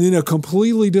English and then a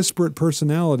completely disparate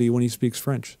personality when he speaks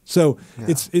French. So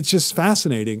it's just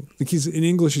fascinating because in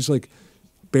English he's like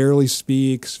barely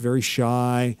speaks, very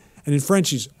shy. And in French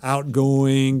he's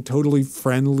outgoing, totally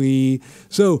friendly.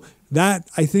 So that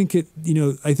I think it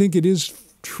is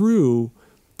true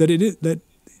that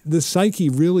the psyche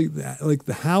really, like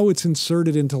how it's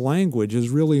inserted into language is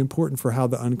really important for how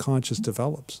the unconscious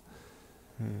develops.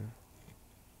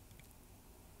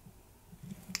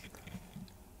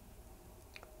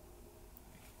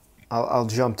 I'll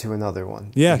jump to another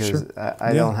one. Yeah, because sure.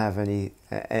 I don't have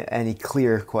any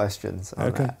clear questions on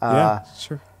okay. that.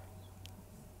 Sure.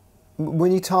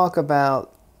 When you talk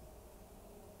about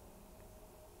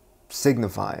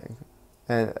signifying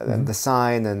and the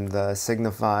sign and the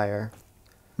signifier,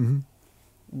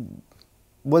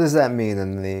 what does that mean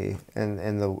in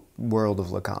the world of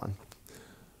Lacan?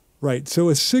 Right. So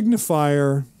a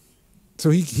signifier.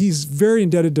 So he's very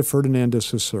indebted to Ferdinand de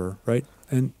Saussure, right?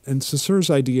 And Saussure's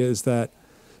idea is that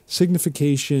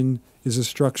signification is a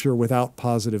structure without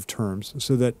positive terms,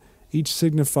 so that each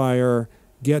signifier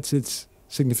gets its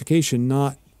signification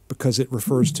not because it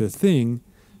refers to a thing,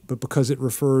 but because it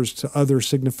refers to other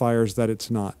signifiers that it's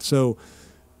not. So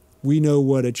we know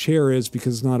what a chair is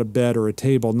because it's not a bed or a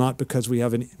table, not because we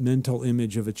have a mental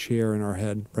image of a chair in our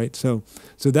head, right? So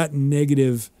that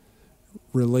negative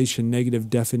relation, negative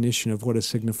definition of what a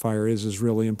signifier is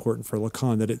really important for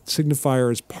Lacan, that a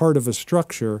signifier is part of a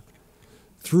structure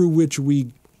through which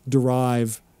we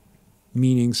derive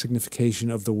meaning,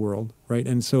 signification of the world, right?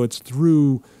 And so it's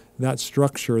through that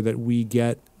structure that we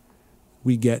get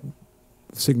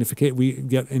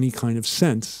any kind of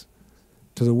sense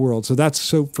to the world.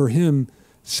 So for him,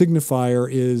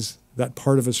 signifier is that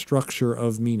part of a structure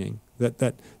of meaning,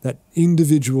 that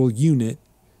individual unit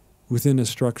within a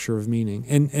structure of meaning.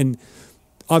 And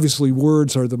obviously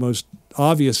words are the most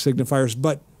obvious signifiers,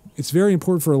 but it's very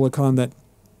important for Lacan that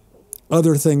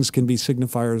other things can be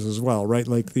signifiers as well, right?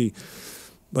 The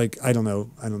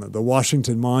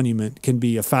Washington Monument can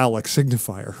be a phallic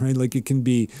signifier, right? Like it can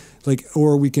be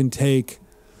or we can take,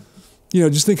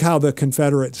 just think how the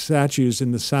Confederate statues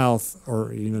in the South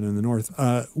or even in the North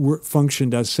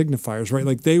functioned as signifiers, right?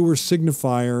 Like they were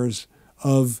signifiers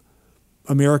of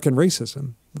American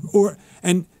racism.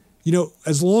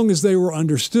 As long as they were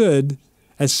understood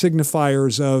as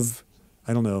signifiers of,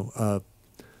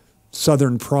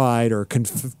 Southern pride or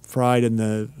pride in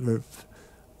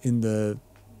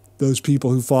those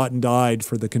people who fought and died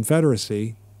for the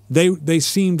Confederacy, they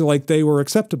seemed like they were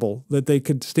acceptable, that they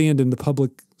could stand in the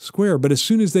public square. But as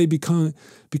soon as they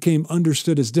became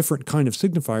understood as different kind of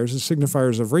signifiers, as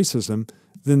signifiers of racism,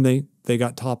 then they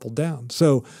got toppled down.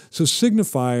 So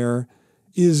signifier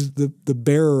is the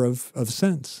bearer of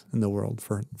sense in the world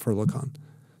for Lacan.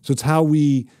 So it's how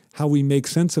we make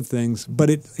sense of things, but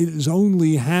it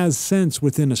only has sense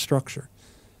within a structure.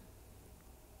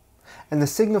 And the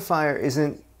signifier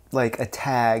isn't like a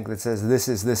tag that says this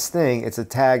is this thing. It's a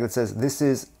tag that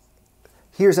says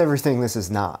here's everything this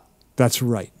is not. That's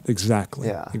right. Exactly.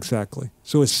 Yeah. Exactly.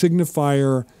 So a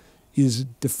signifier is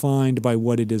defined by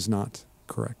what it is not.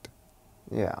 Correct.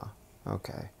 Yeah.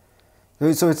 Okay.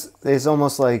 So it's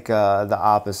almost like the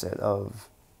opposite of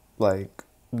like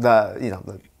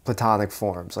the Platonic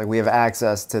forms. Like we have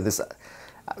access to this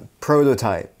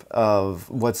prototype of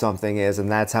what something is,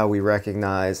 and that's how we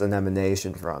recognize an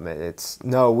emanation from it.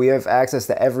 We have access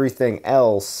to everything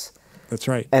else. That's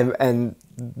right. And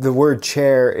the word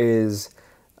chair is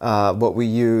what we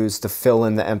use to fill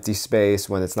in the empty space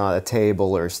when it's not a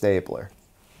table or a stapler.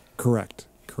 Correct.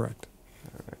 All right.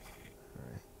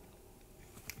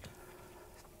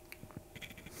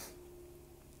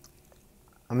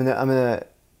 I'm gonna.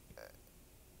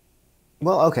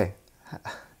 Well, okay.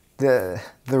 The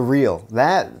real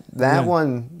that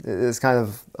one is kind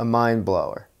of a mind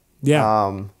blower.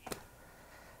 Yeah.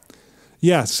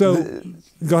 Yeah. So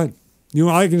go ahead.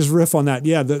 I can just riff on that.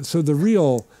 Yeah. So the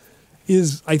real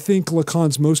is, I think,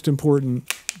 Lacan's most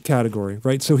important category,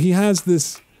 right? So he has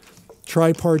this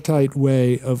tripartite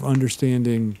way of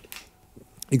understanding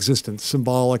existence: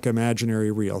 symbolic, imaginary,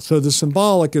 real. So the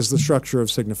symbolic is the structure of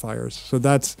signifiers. So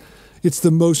it's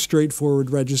the most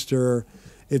straightforward register.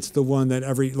 It's the one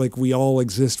that we all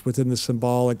exist within the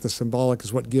symbolic. The symbolic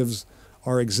is what gives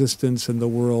our existence in the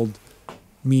world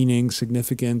meaning,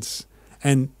 significance.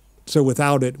 And so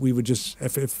without it, we would just,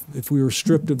 if we were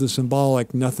stripped of the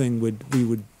symbolic, we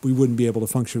wouldn't be able to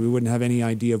function. We wouldn't have any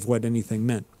idea of what anything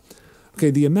meant. Okay,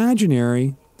 the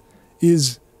imaginary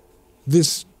is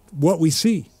what we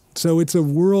see. So it's a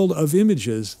world of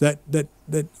images that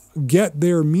get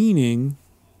their meaning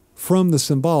from the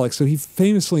symbolic. So he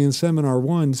famously in Seminar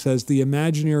 1 says the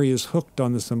imaginary is hooked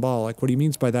on the symbolic. What he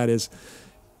means by that is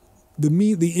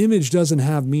the image doesn't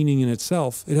have meaning in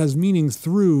itself. It has meaning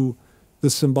through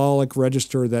the symbolic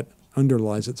register that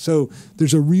underlies it. So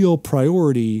there's a real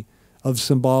priority of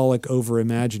symbolic over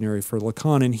imaginary for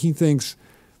Lacan, and he thinks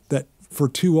that for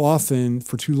too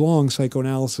long,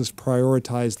 psychoanalysis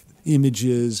prioritized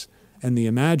images and the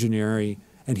imaginary,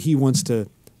 and he wants to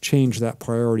change that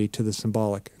priority to the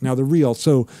symbolic. Now the real.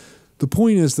 So the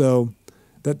point is, though,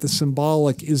 that the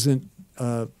symbolic isn't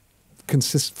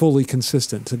fully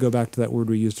consistent. To go back to that word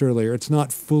we used earlier, it's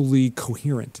not fully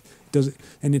coherent.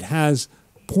 And it has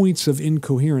points of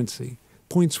incoherency,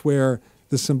 points where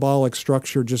the symbolic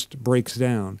structure just breaks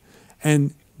down.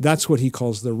 And that's what he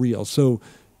calls the real. So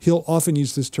he'll often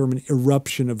use this term, an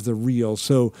eruption of the real.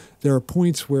 So there are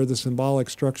points where the symbolic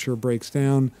structure breaks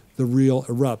down, the real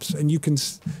erupts. And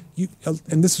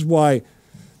and this is why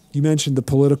you mentioned the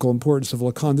political importance of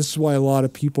Lacan. This is why a lot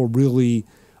of people really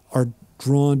are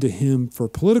drawn to him for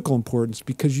political importance,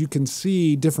 because you can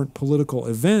see different political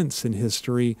events in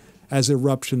history as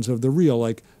eruptions of the real,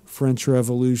 like French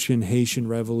Revolution, Haitian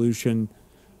Revolution,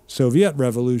 Soviet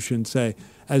Revolution, say,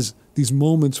 as these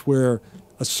moments where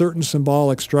a certain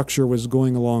symbolic structure was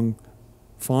going along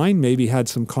fine, maybe had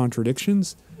some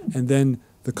contradictions, and then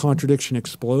the contradiction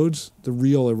explodes, the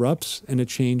real erupts, and a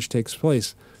change takes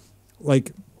place.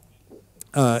 Like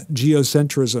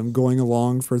geocentrism going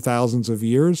along for thousands of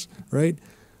years, right?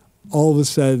 All of a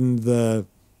sudden, the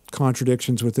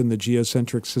contradictions within the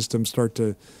geocentric system start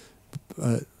to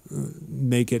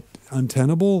make it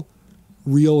untenable.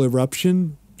 Real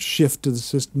eruption, shift to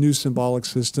the new symbolic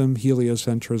system,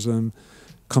 heliocentrism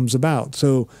comes about.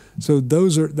 So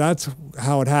that's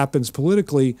how it happens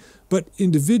politically. But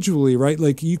individually, right,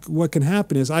 what can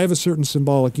happen is I have a certain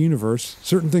symbolic universe.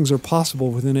 Certain things are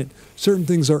possible within it. Certain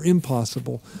things are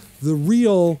impossible. The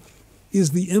real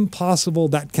is the impossible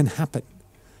that can happen.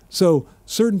 So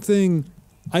certain thing,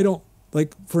 I don't,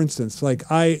 for instance,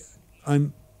 I'm,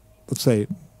 let's say,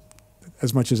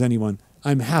 as much as anyone,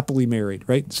 I'm happily married,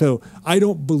 right? So I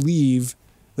don't believe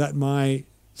that my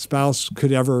spouse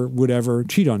would ever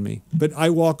cheat on me. But I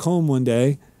walk home one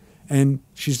day and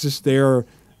she's just there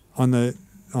in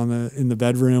the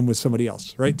bedroom with somebody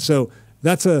else, right? So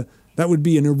that would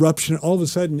be an eruption. All of a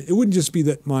sudden, it wouldn't just be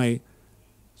that my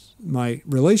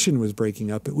relation was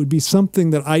breaking up. It would be something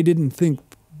that I didn't think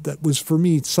that was for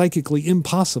me psychically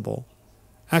impossible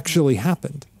actually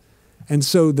happened. And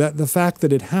so that the fact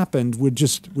that it happened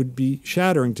would be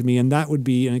shattering to me, and that would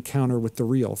be an encounter with the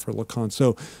real for Lacan.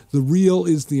 So the real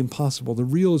is the impossible. The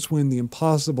real is when the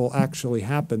impossible actually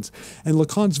happens. And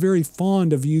Lacan's very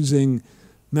fond of using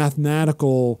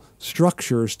mathematical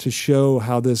structures to show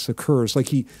how this occurs. Like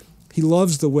he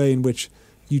loves the way in which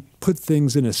you put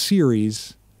things in a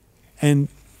series, and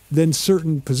then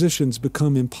certain positions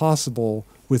become impossible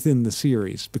within the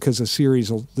series, because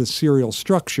the serial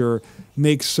structure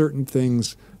makes certain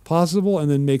things possible and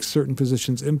then makes certain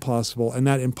positions impossible, and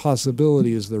that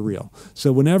impossibility is the real.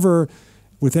 So whenever,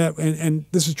 with that, and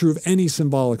this is true of any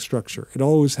symbolic structure, it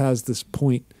always has this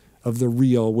point of the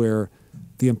real where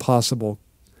the impossible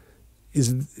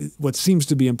is what seems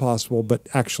to be impossible but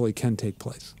actually can take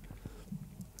place.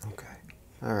 Okay,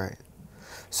 all right.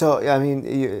 So, I mean,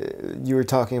 you were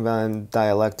talking about in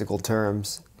dialectical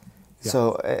terms. Yeah.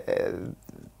 So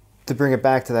to bring it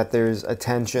back to that, there's a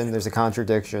tension, there's a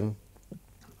contradiction,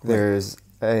 there's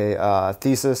a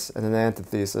thesis and an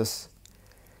antithesis.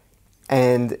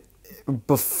 And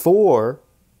before,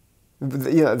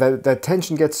 that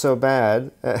tension gets so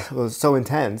bad, so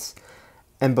intense,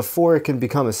 and before it can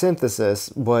become a synthesis,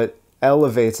 what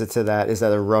elevates it to that is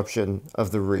that eruption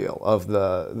of the real, of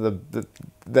the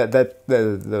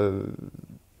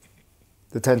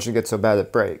tension gets so bad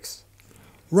it breaks.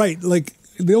 Right. Like,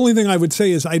 the only thing I would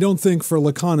say is I don't think for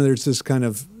Lacan there's this kind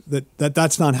of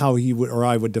that's not how he would or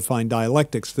I would define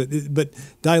dialectics. But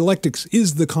dialectics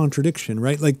is the contradiction,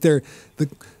 right? Like the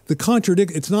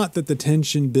contradict. It's not that the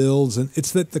tension builds, and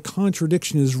it's that the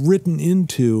contradiction is written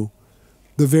into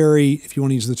the very, if you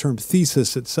want to use the term,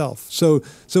 thesis itself. So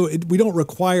we don't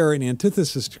require an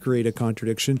antithesis to create a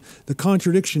contradiction. The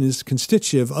contradiction is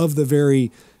constitutive of the very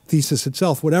thesis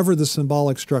itself. Whatever the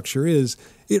symbolic structure is,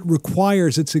 it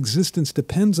requires, its existence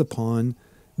depends upon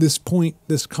this point,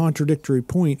 this contradictory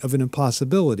point of an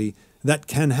impossibility that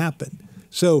can happen.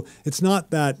 So it's not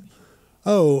that,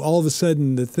 all of a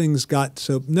sudden the things got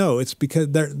so, no, it's because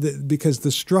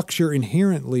the structure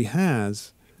inherently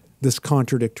has this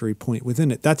contradictory point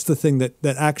within it. That's the thing that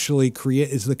actually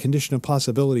is the condition of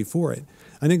possibility for it.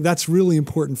 I think that's really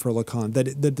important for Lacan,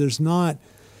 that there's not,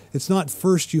 it's not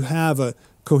first you have a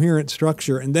coherent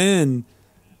structure and then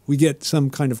we get some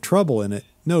kind of trouble in it.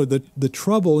 No, the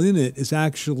trouble in it is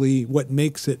actually what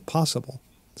makes it possible.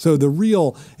 So the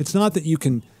real, it's not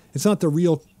the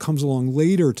real comes along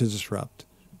later to disrupt.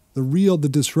 The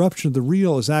disruption of the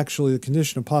real is actually the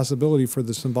condition of possibility for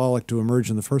the symbolic to emerge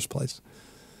in the first place.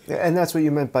 And that's what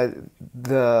you meant by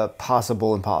the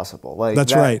possible impossible. Like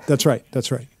That's right.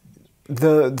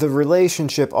 The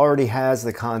relationship already has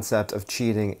the concept of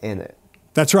cheating in it.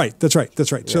 That's right.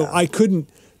 Yeah. So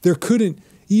there couldn't,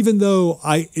 even though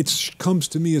it comes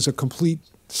to me as a complete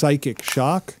psychic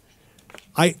shock,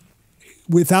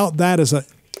 without that as a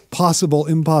possible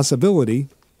impossibility,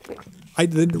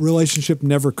 the relationship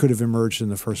never could have emerged in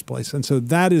the first place. And so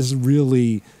that's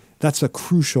a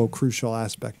crucial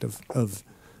aspect of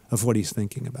what he's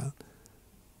thinking about.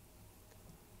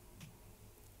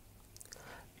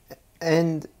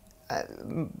 And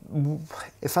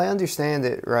if I understand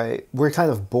it right, we're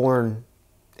kind of born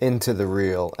into the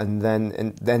real and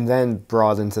then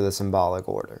brought into the symbolic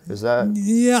order. Is that?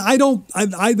 Yeah,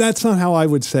 that's not how I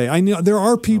would say. I know there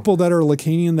are people that are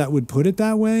Lacanian that would put it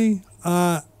that way.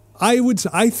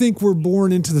 I think we're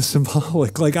born into the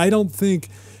symbolic. Like, I don't think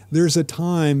there's a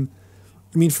time,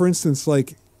 I mean, for instance,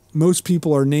 like, most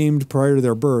people are named prior to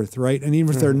their birth, right? And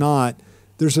even if they're not,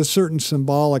 there's a certain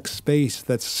symbolic space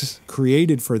that's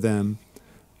created for them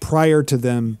prior to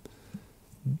them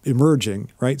emerging,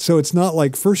 right? So it's not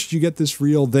like first you get this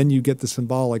real, then you get the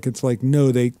symbolic. It's like,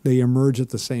 no, they emerge at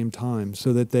the same time,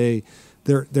 so that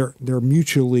they're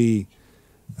mutually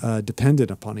dependent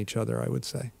upon each other, I would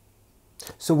say.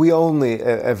 So we only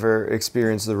ever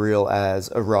experience the real as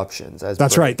eruptions, as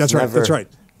That's right. breaks. That's right.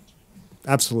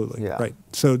 Absolutely. Yeah. Right.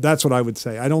 So that's what I would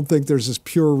say. I don't think there's this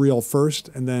pure real first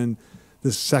and then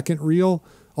this second real.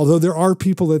 Although there are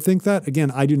people that think that. Again,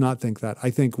 I do not think that.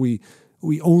 I think we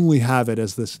only have it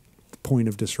as this point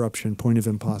of disruption, point of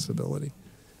impossibility.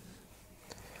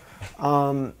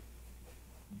 That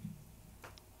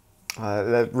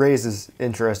raises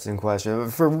interesting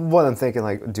question. For one, I'm thinking,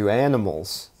 like, do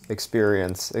animals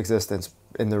experience existence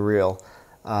in the real?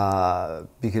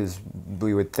 Because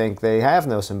we would think they have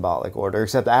no symbolic order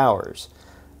except ours.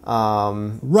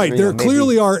 Right. There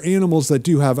clearly are animals that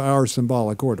do have our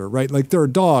symbolic order, right? Like, there are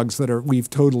dogs that we've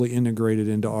totally integrated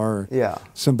into our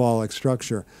symbolic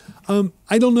structure.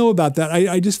 I don't know about that.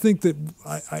 I just think that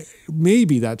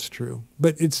maybe that's true,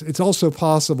 but it's also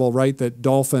possible, right, that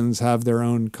dolphins have their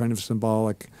own kind of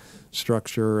symbolic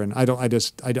structure, and I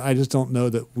just don't know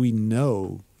that we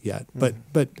know yet.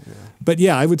 But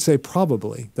yeah, I would say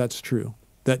probably that's true.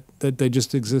 That they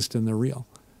just exist in the real.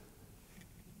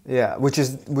 Yeah, which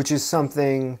is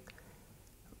something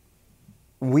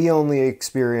we only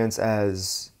experience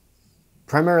as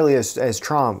primarily as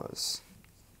traumas.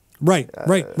 Right.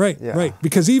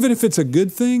 Because even if it's a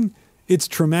good thing, it's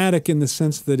traumatic in the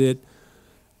sense that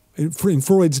in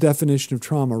Freud's definition of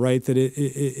trauma, right, that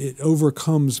it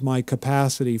overcomes my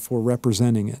capacity for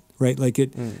representing it, right?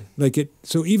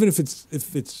 So even if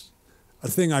it's a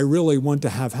thing I really want to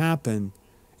have happen,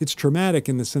 it's traumatic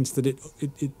in the sense that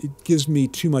it gives me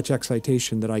too much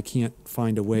excitation that I can't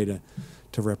find a way to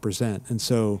represent. And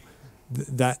so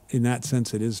that in that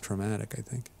sense, it is traumatic, I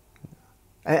think.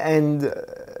 And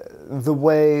the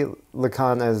way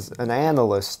Lacan as an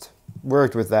analyst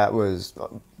worked with that was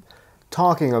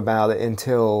talking about it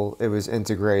until it was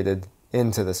integrated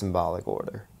into the symbolic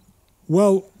order.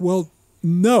 Well,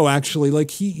 no, actually,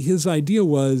 like his idea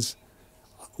was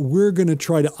we're going to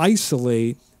try to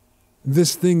isolate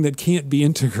this thing that can't be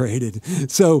integrated.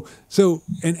 So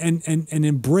and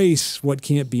embrace what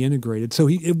can't be integrated. So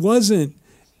it wasn't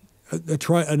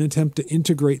an attempt to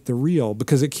integrate the real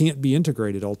because it can't be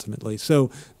integrated ultimately.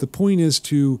 So the point is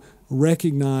to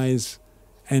recognize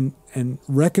and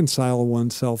reconcile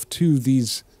oneself to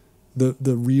the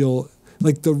real,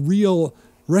 like the real,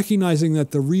 recognizing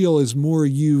that the real is more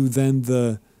you than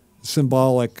the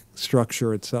symbolic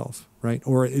structure itself, right?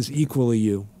 Or is equally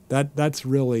you. That's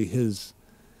really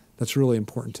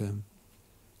important to him.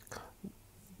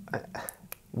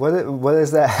 What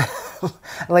is that?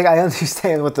 Like, I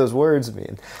understand what those words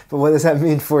mean, but what does that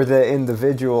mean for the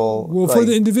individual? Well, for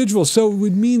the individual, so it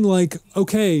would mean like,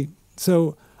 okay,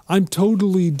 so I'm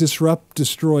totally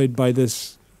destroyed by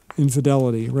this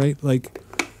infidelity, right? Like,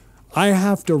 I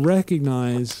have to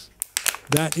recognize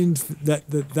that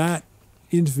that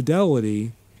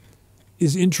infidelity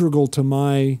is integral to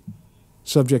my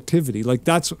subjectivity. Like,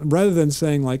 that's, rather than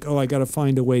saying like, oh, I got to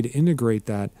find a way to integrate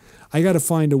that, I got to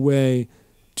find a way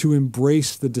to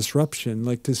embrace the disruption,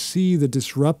 like to see the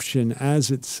disruption as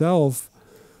itself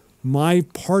my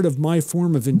part of my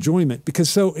form of enjoyment.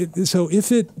 Because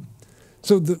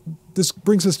this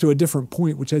brings us to a different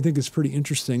point, which I think is pretty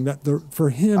interesting. That for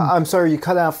him, I'm sorry, you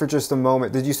cut out for just a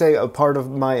moment. Did you say a part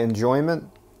of my enjoyment?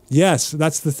 Yes,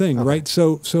 that's the thing, okay. Right?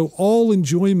 So all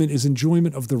enjoyment is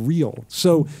enjoyment of the real.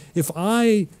 So if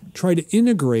I try to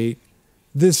integrate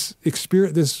this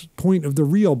experience, this point of the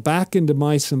real back into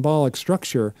my symbolic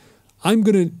structure, I'm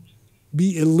going to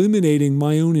be eliminating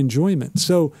my own enjoyment.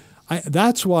 So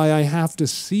that's why I have to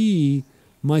see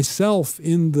myself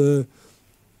in the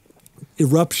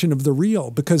eruption of the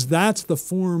real, because that's the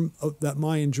form that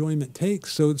my enjoyment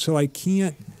takes. So I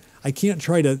can't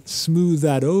try to smooth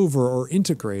that over or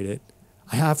integrate it.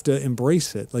 I have to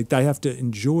embrace it. Like, I have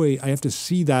to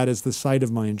see that as the site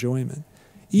of my enjoyment,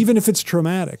 even if it's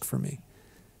traumatic for me.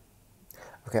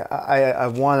 Okay, I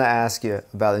want to ask you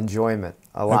about enjoyment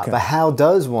a lot, okay. But how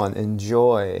does one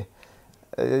enjoy,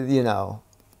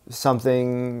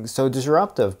 something so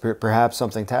disruptive, perhaps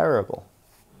something terrible?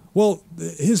 Well,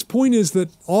 his point is that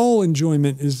all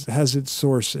enjoyment has its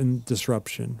source in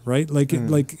disruption, right? Like in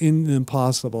the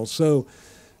impossible. So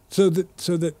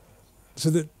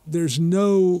that there's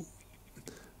no,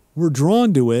 we're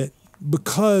drawn to it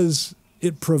because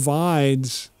it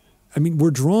provides. I mean,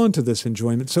 we're drawn to this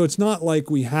enjoyment. So it's not like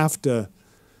we have to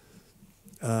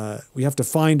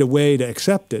find a way to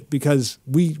accept it, because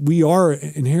we are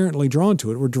inherently drawn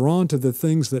to it. We're drawn to the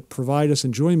things that provide us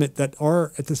enjoyment that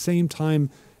are at the same time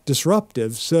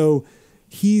disruptive. So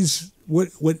he's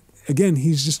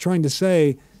just trying to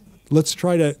say, let's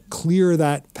try to clear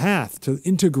that path, to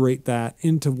integrate that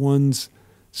into one's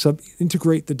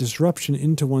integrate the disruption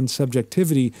into one's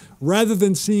subjectivity, rather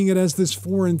than seeing it as this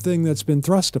foreign thing that's been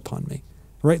thrust upon me,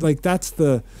 right? Like that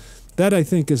I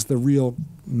think is the real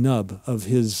nub of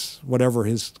his, whatever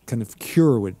his kind of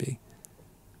cure would be.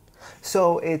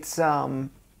 So it's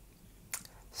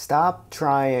stop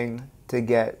trying to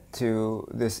get to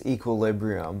this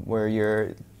equilibrium where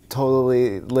you're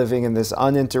totally living in this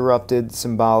uninterrupted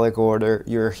symbolic order.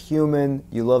 You're human,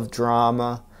 you love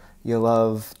drama, you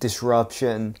love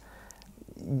disruption.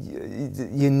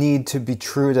 You need to be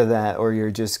true to that, or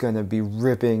you're just going to be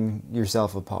ripping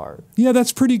yourself apart. Yeah,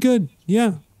 that's pretty good.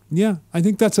 Yeah. I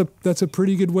think that's a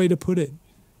pretty good way to put it.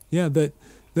 Yeah, that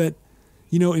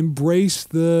embrace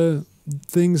the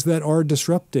things that are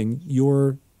disrupting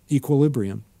your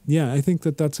equilibrium. Yeah, I think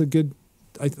that's a good.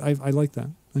 I like that.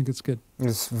 I think it's good.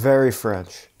 It's very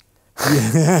French.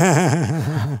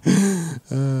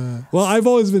 Well, I've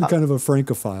always been kind of a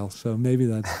Francophile, so maybe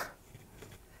that's...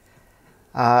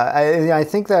 I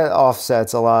think that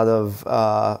offsets a lot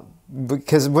of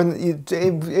because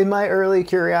in my early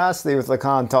curiosity with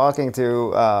Lacan talking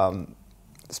to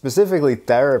specifically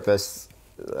therapists,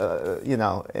 a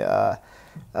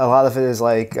lot of it is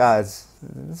like,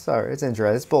 sorry, it's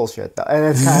interesting, it's bullshit though, and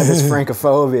it's kind of this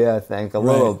francophobia, I think, a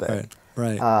little bit,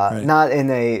 right. Not in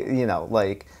a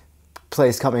like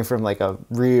place coming from like a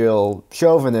real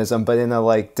chauvinism, but in a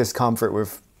like discomfort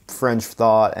with French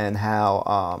thought and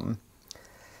how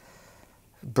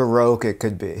Baroque it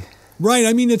could be. Right.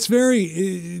 I mean, it's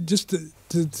very just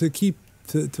to keep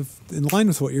to in line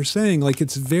with what you're saying. Like,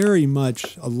 it's very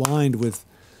much aligned with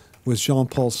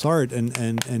Jean-Paul Sartre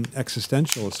and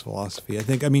existentialist philosophy. I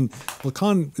think. I mean,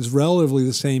 Lacan is relatively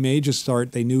the same age as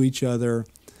Sartre. They knew each other,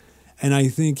 and I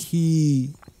think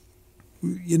he,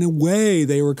 in a way,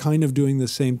 they were kind of doing the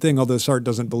same thing. Although Sartre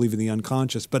doesn't believe in the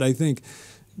unconscious, but I think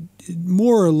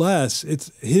more or less, it's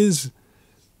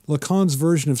Lacan's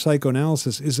version of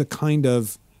psychoanalysis is a kind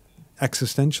of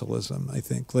existentialism, I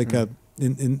think, like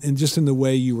in just in the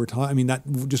way you were talking. I mean, that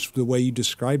just the way you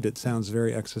described it sounds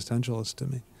very existentialist to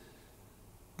me.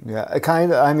 Yeah,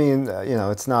 kind of. I mean,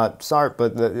 it's not Sartre,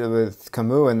 but with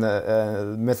Camus and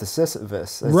the myth of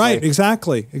Sisyphus. Right. Like,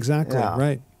 exactly.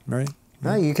 Yeah. Right.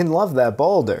 No, you can love that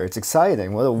boulder. It's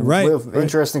exciting. What a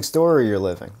interesting story you're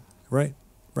living. Right.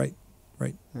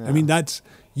 Yeah. I mean,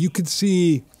 you could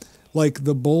see, like,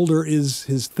 the boulder is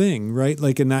his thing, right?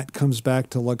 Like, and that comes back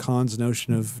to Lacan's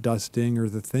notion of das Ding, or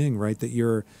the thing, right?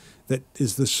 That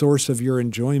is the source of your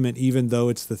enjoyment, even though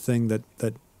it's the thing that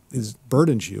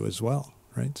burdens you as well,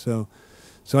 right? So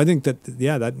I think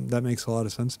that makes a lot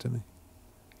of sense to me.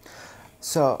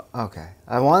 So, okay.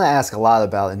 I want to ask a lot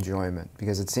about enjoyment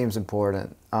because it seems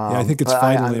important. I think it's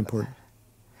vitally important.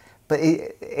 But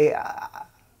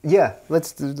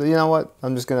let's, you know what?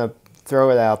 I'm just going to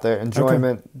throw it out there.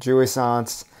 Enjoyment, okay.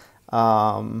 Jouissance,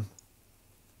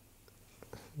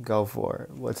 go for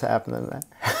it. What's happening there?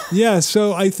 Yeah,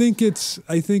 so I think it's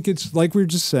like we were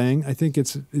just saying, I think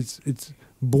it's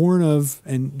born of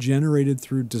and generated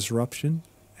through disruption.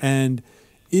 And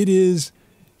it is,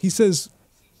 he says,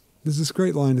 there's this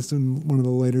great line, it's in one of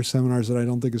the later seminars that I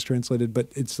don't think is translated, but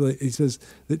it's like, he says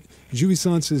that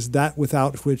jouissance is that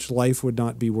without which life would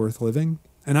not be worth living.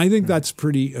 And I think that's a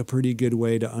pretty good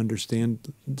way to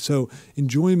understand. So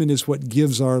enjoyment is what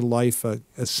gives our life a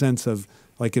sense of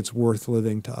like it's worth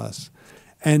living to us.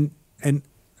 And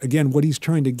again, what he's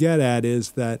trying to get at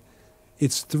is that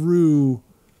it's really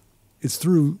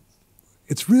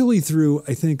through,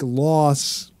 I think,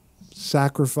 loss,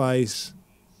 sacrifice,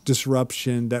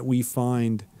 disruption that we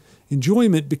find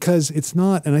enjoyment, because it's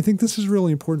not, and I think this is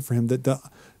really important for him, that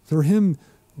for him,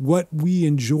 what we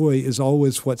enjoy is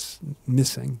always what's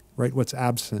missing, right? What's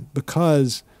absent.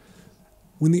 Because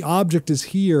when the object is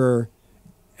here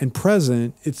and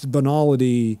present, its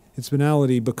banality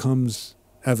becomes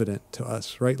evident to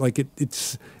us, right? Like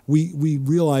we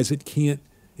realize it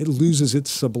loses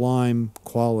its sublime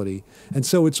quality. And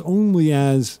so it's only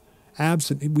as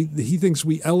absent, he thinks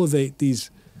we elevate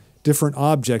these different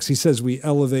objects. He says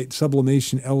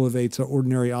sublimation elevates an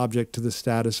ordinary object to the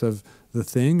status of the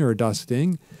thing, or das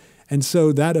Ding. And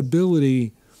so that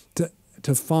ability to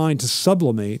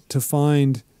sublimate, to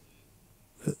find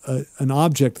an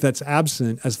object that's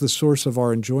absent as the source of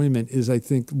our enjoyment is, I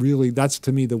think, really, that's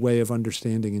to me the way of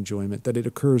understanding enjoyment, that it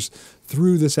occurs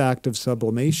through this act of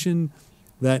sublimation,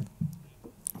 that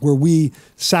where we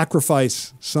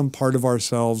sacrifice some part of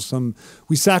ourselves,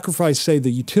 we sacrifice, say,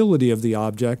 the utility of the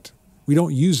object. We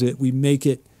don't use it. We make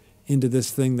it into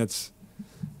this thing that's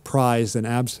prized and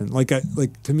absent. Like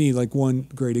to me, like one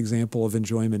great example of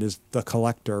enjoyment is the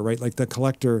collector, right? Like the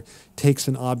collector takes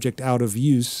an object out of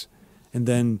use and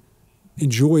then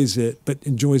enjoys it, but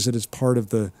enjoys it as part of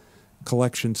the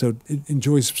collection. So it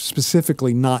enjoys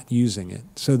specifically not using it.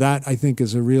 So that, I think,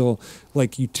 is a real,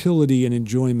 like, utility and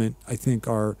enjoyment, I think,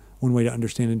 are one way to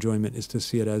understand enjoyment is to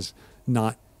see it as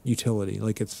not utility.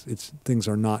 Like it's things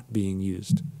are not being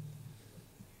used.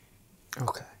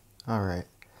 Okay. All right.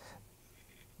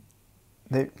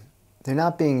 They're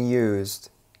not being used.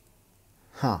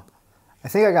 Huh. I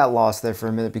think I got lost there for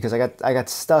a minute because I got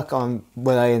stuck on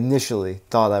what I initially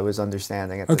thought I was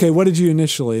understanding. Okay, what did you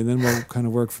initially? And then we'll kind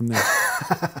of work from there.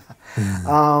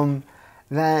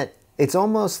 That it's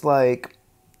almost like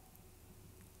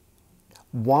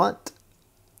like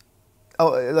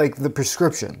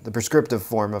the prescriptive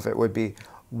form of it would be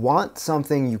want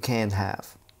something you can't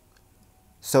have.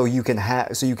 So you can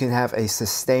have a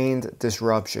sustained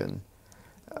disruption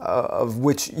of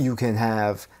which you can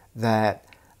have that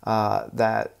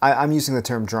I'm using the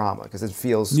term drama because it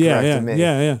feels correct to me.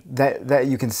 Yeah. That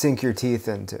you can sink your teeth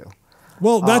into.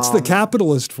 Well, that's the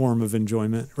capitalist form of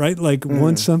enjoyment, right? Like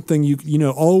want something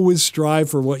always strive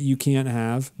for what you can't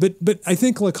have. But I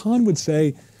think Lacan would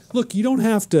say, look, you don't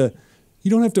have to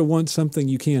want something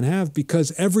you can't have,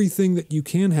 because everything that you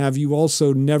can have, you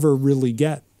also never really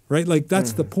get, right? Like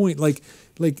that's the point. Like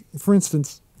for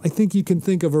instance, I think you can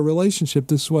think of a relationship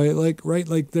this way, like, right?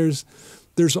 Like there's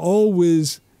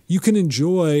always, you can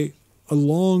enjoy a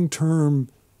long-term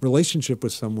relationship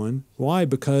with someone. Why?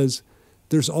 Because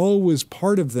there's always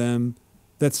part of them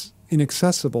that's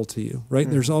inaccessible to you, right?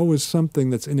 There's always something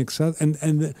that's inaccessible,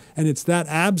 and it's that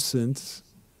absence,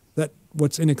 that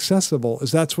what's inaccessible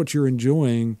is that's what you're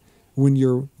enjoying when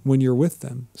you're with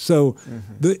them. So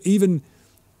even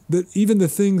the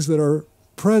things that are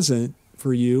present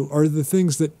for you are the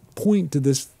things that point to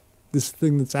this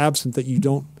thing that's absent that you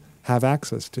don't have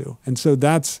access to, and so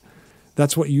that's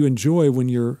what you enjoy when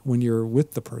you're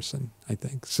with the person, I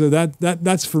think. So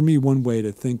that's for me one way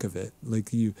to think of it.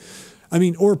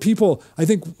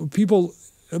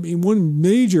 One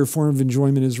major form of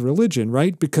enjoyment is religion,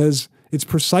 right? Because it's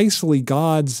precisely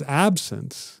God's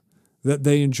absence that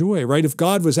they enjoy, right? If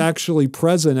God was actually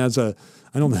present as a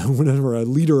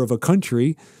leader of a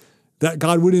country, that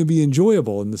God wouldn't be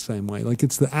enjoyable in the same way. Like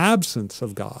it's the absence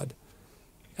of God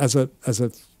as a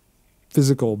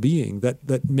physical being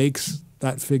that makes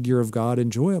that figure of God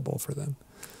enjoyable for them.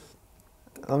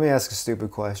 Let me ask a stupid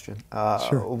question.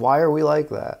 Sure. Why are we like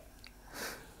that?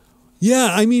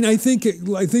 Yeah, I think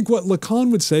what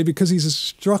Lacan would say, because he's a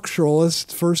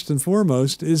structuralist first and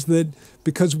foremost, is that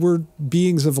because we're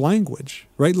beings of language,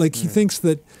 right? Like he thinks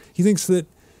that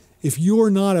if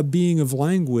you're not a being of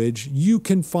language, you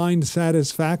can find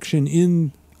satisfaction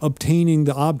in obtaining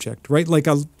the object, right? Like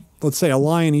let's say a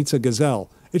lion eats a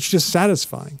gazelle. It's just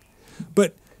satisfying.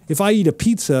 But if I eat a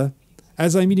pizza,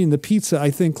 as I'm eating the pizza,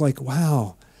 I think like,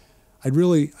 wow, I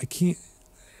can't,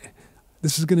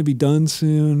 this is going to be done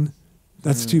soon.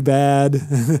 That's too bad.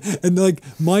 And like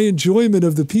my enjoyment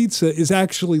of the pizza is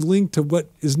actually linked to what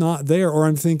is not there. Or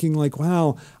I'm thinking like,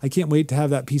 wow, I can't wait to have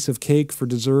that piece of cake for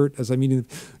dessert as I'm eating.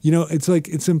 It's like,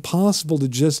 it's impossible to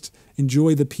just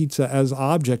enjoy the pizza as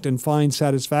object and find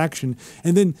satisfaction.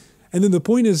 And then the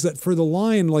point is that for the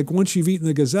lion, like once you've eaten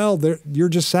the gazelle, you're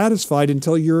just satisfied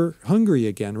until you're hungry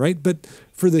again, right? But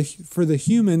for the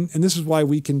human, and this is why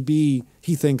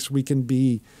he thinks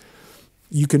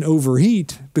you can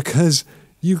overeat, because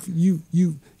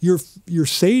you're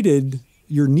sated,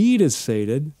 your need is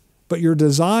sated, but your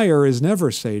desire is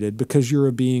never sated because you're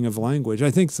a being of language.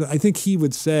 I think he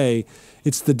would say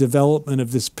it's the development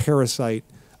of this parasite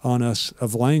on us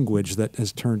of language that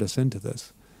has turned us into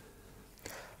this.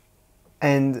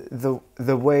 And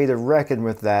the way to reckon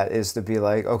with that is to be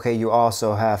like, okay, you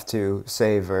also have to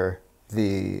savor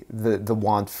the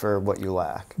want for what you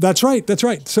lack. That's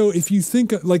right. So if you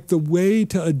think like the way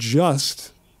to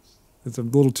adjust, it's a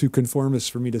little too conformist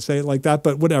for me to say it like that,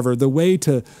 but whatever, the way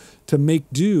to make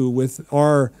do with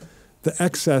the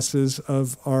excesses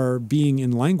of our being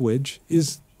in language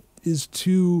is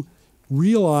to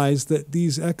realize that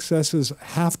these excesses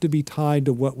have to be tied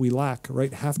to what we lack,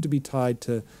 right? Have to be tied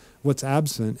to what's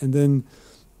absent, and then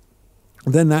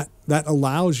that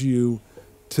allows you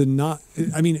to not.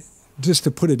 I mean, just to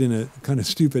put it in a kind of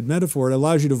stupid metaphor, it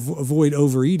allows you to avoid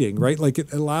overeating, right? Like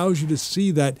it allows you to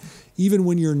see that even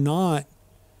when you're not,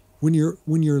 when you're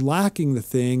lacking the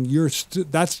thing,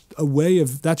 that's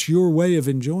your way of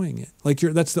enjoying it. Like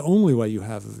that's the only way you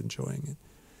have of enjoying it.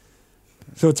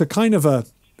 So it's a kind of a,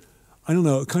 I don't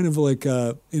know, kind of like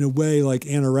in a way like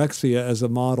anorexia as a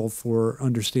model for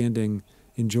understanding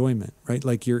enjoyment, right?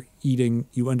 Like you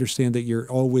understand that you're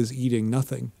always eating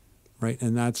nothing, right?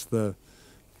 And that's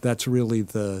really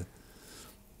the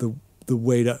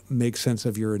way to make sense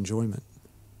of your enjoyment.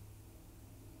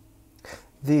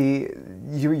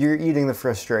 You're eating the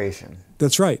frustration.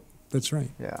 That's right.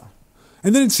 Yeah.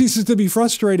 And then it ceases to be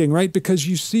frustrating, right? Because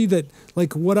you see that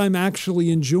like what I'm actually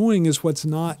enjoying is what's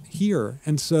not here.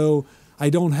 And so I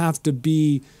don't have to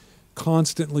be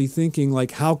constantly thinking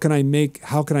like, how can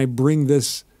I bring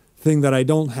this thing that I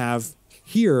don't have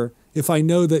here if I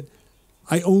know that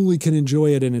I only can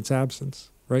enjoy it in its absence,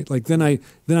 right? Like then I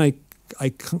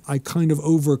kind of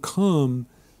overcome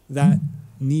that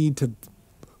need to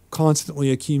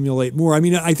constantly accumulate more. I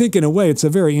mean, I think in a way it's a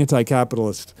very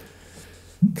anti-capitalist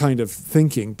kind of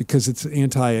thinking, because it's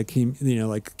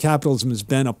like capitalism is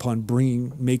bent upon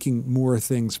making more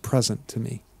things present to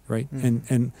me, right?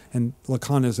 And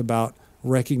Lacan is about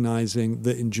recognizing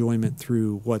the enjoyment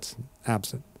through what's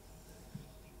absent.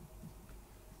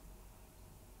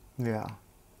 Yeah.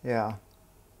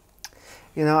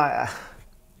 You know,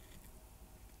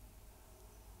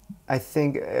 I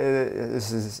think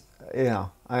this is you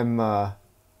know, I'm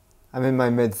in my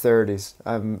mid-30s.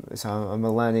 So I'm a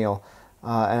millennial,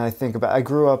 and I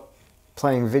grew up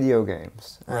playing video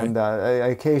games, and I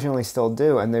occasionally still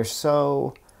do, and they're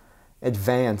so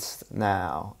advanced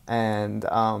now, and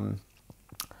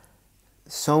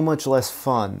so much less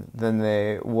fun than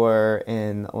they were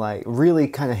in, like, really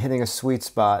kind of hitting a sweet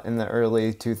spot in the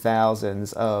early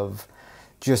 2000s of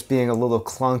just being a little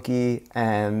clunky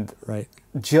and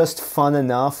just fun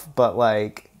enough, but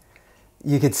like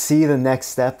you could see the next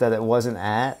step that it wasn't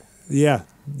at. Yeah.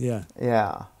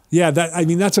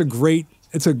 That's a great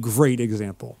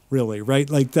example, really, right?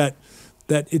 Like that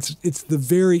it's the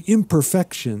very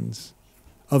imperfections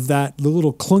of the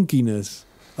little clunkiness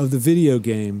of the video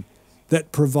game that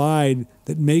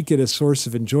make it a source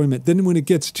of enjoyment. Then when it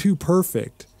gets too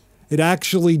perfect, it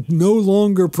actually no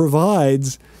longer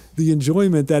provides the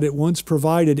enjoyment that it once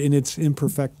provided in its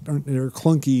imperfect or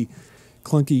clunky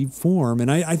form.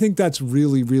 And I think that's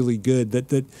really, really good.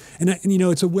 And you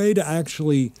know, it's a way to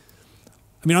actually,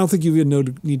 I mean, I don't think you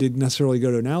even need to necessarily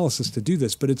go to analysis to do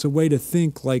this, but it's a way to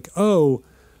think like, oh,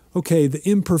 okay, the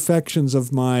imperfections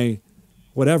of my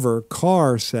whatever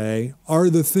car, say, are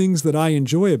the things that I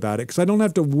enjoy about it, because I don't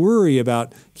have to worry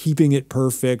about keeping it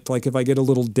perfect. Like if I get a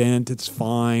little dent, it's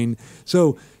fine.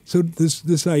 So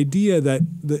this idea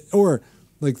or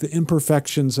like the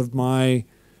imperfections of my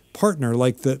partner,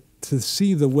 like to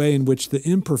see the way in which the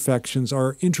imperfections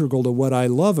are integral to what I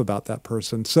love about that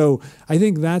person. So I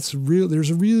think that's real.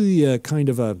 There's really a kind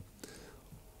of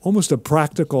almost a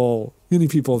practical, many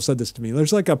people have said this to me,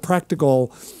 there's like a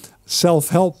practical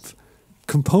self-help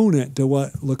component to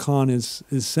what Lacan is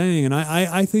saying. And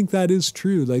I think that is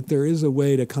true. Like there is a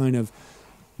way to kind of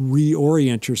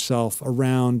reorient yourself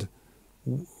around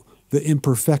the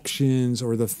imperfections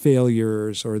or the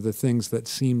failures or the things that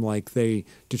seem like they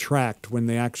detract when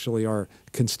they actually are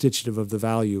constitutive of the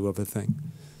value of a thing.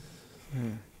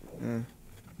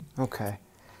 Okay.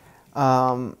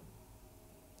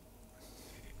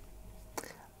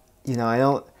 You know, I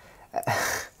don't...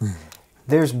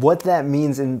 There's what that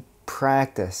means in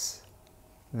practice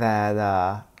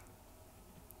that...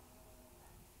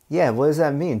 what does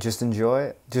that mean? Just enjoy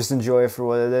it? Just enjoy it for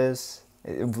what it is?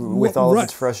 With all of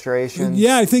its frustration?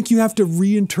 Yeah, I think you have to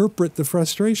reinterpret the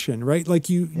frustration, right?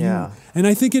 Like you and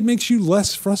I think it makes you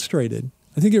less frustrated.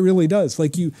 I think it really does.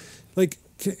 Let me give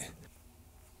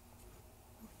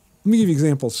you an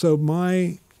example. So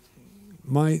my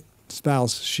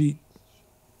spouse, she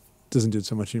doesn't do it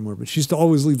so much anymore, but she used to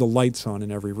always leave the lights on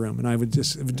in every room, and it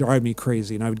would drive me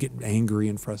crazy, and I would get angry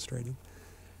and frustrated.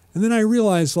 And then I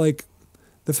realized, like,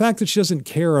 the fact that she doesn't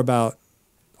care about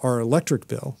our electric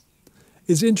bill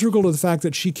is integral to the fact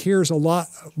that she cares a lot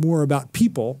more about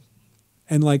people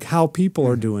and like how people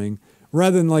are doing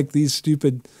rather than like these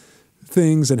stupid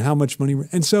things and how much money.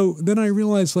 And so then I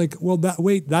realized like, well,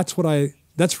 that's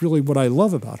really what I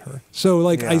love about her. So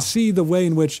like I see the way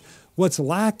in which what's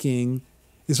lacking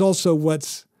is also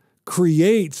what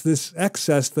creates this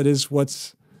excess that is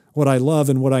what I love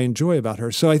and what I enjoy about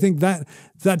her. So I think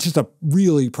that's just a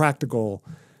really practical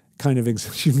kind of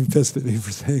she'd be pissed at me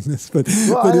for saying this, but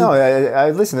I know.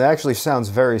 I listen. It actually sounds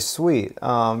very sweet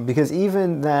because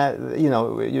even that, you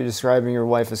know, you're describing your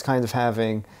wife as kind of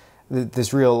having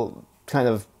this real kind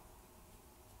of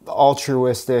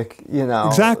altruistic, you know,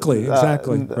 exactly,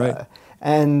 right.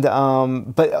 And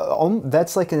but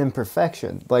that's like an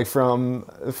imperfection, like from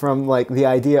like the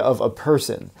idea of a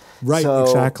person, right? So,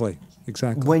 exactly.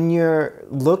 When you're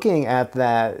looking at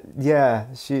that,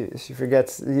 she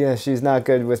forgets. She's not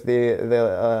good with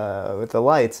the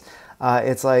lights.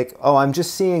 It's like, oh, I'm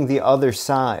just seeing the other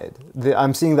side.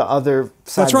 I'm seeing the other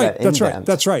side.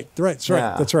 That's right.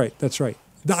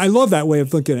 I love that way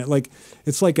of looking at it. Like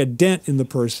it's like a dent in the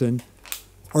person.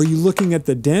 Are you looking at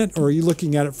the dent, or are you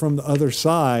looking at it from the other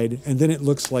side? And then it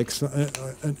looks like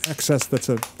an excess that's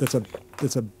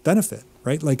a benefit,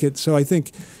 right? Like it. So I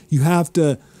think you have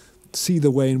to see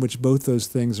the way in which both those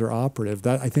things are operative.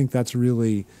 I think that's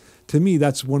really, to me,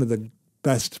 that's one of the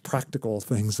best practical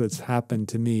things that's happened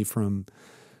to me from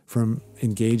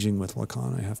engaging with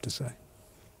Lacan, I have to say.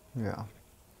 Yeah.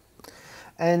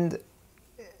 And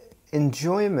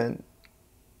enjoyment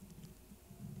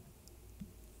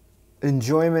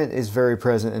is very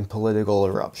present in political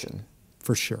eruption.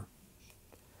 For sure.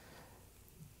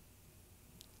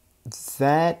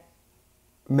 That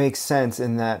makes sense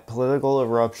in that political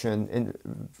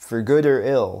eruption, for good or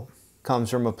ill, comes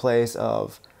from a place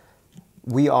of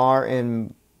we are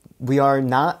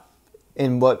not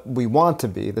in what we want to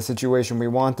be, the situation we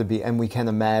want to be, and we can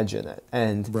imagine it.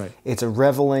 And it's a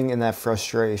reveling in that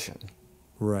frustration.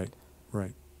 Right.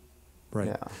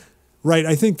 Yeah. Right.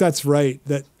 I think that's right.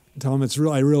 That Tom,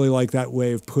 I really like that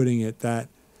way of putting it, that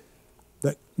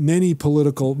many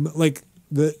political,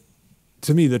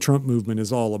 to me, the Trump movement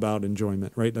is all about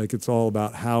enjoyment, right? Like it's all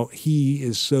about how he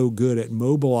is so good at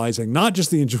mobilizing not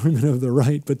just the enjoyment of the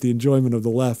right, but the enjoyment of the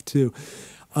left too.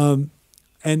 And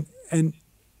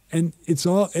it's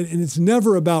all, and it's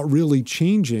never about really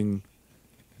changing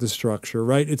the structure,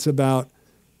 right? It's about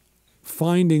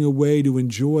finding a way to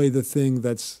enjoy the thing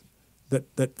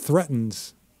that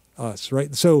threatens us,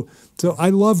 right? So I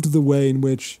loved the way in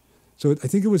which, so I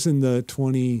think it was in the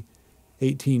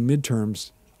 2018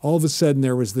 midterms, all of a sudden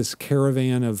there was this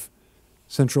caravan of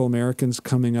Central Americans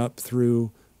coming up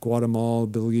through Guatemala,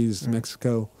 Belize,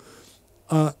 Mexico,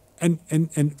 and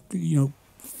you know,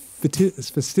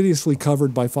 fastidiously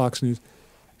covered by Fox News.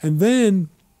 And then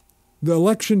the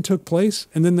election took place,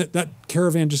 and then that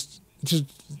caravan just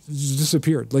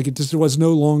disappeared. Like it was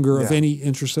no longer of any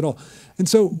interest at all. And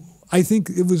so I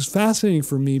think it was fascinating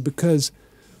for me because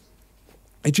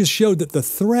it just showed that the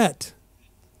threat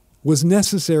was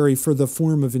necessary for the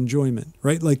form of enjoyment,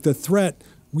 right? Like the threat,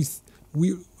 we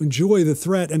enjoy the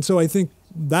threat. And so I think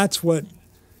that's what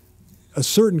a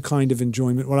certain kind of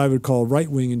enjoyment, what I would call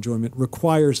right-wing enjoyment,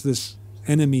 requires this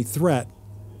enemy threat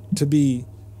to be,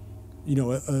 you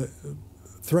know,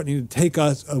 threatening to take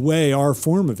us away our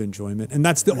form of enjoyment. And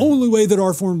that's the only way that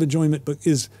our form of enjoyment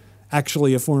is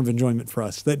actually a form of enjoyment for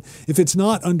us. That if it's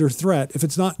not under threat, if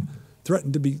it's not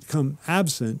threatened to become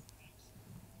absent,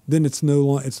 then there's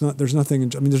nothing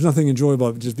enjoyable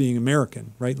about just being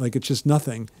American, right? Like it's just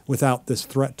nothing without this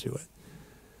threat to it.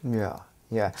 Yeah,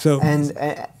 yeah. So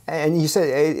and you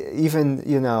said even,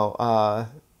 you know,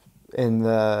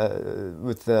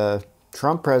 with the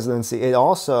Trump presidency, it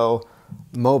also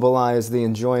mobilized the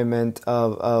enjoyment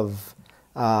of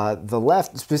the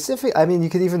left. Specific, I mean, you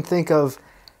could even think of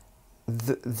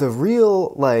the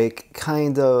real, like,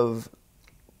 kind of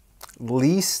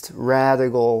least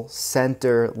radical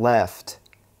center left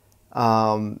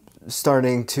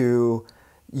starting to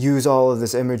use all of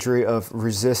this imagery of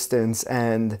resistance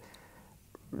and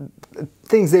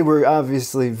things they were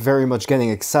obviously very much getting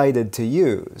excited to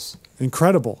use.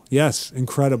 Incredible. Yes,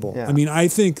 incredible. Yeah. I mean, I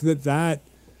think that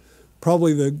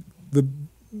probably the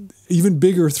even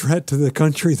bigger threat to the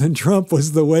country than Trump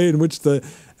was the way in which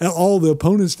all the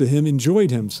opponents to him enjoyed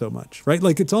him so much, right?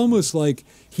 Like it's almost like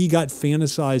he got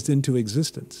fantasized into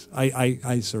existence.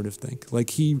 I sort of think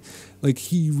like he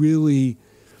really,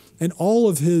 and all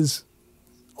of his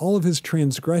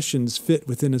transgressions fit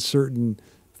within a certain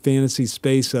fantasy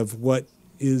space of what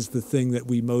is the thing that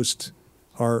we most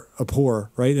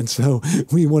abhor, right? And so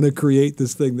we want to create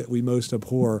this thing that we most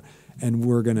abhor,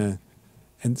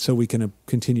 and so we can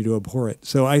continue to abhor it.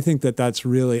 So I think that's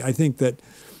really, I think that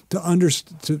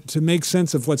to make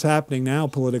sense of what's happening now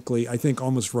politically, I think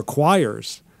almost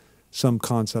requires some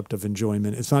concept of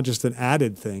enjoyment. It's not just an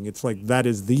added thing. It's like that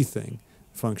is the thing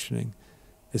functioning,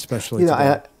 especially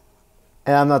today.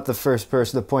 And I'm not the first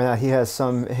person to point out he has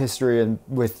some history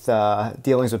with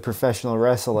dealings with professional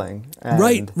wrestling. And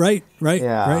right.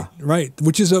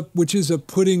 Which is a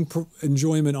putting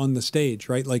enjoyment on the stage,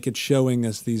 right? Like it's showing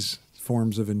us these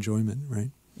forms of enjoyment, right?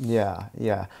 Yeah.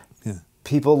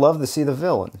 People love to see the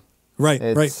villain. Right.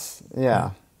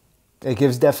 Yeah. It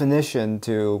gives definition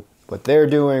to what they're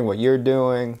doing, what you're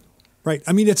doing. Right.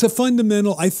 I mean, it's a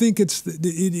fundamental, I think it's,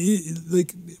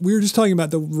 like, we were just talking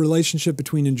about the relationship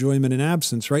between enjoyment and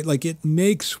absence, right? Like, it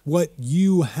makes what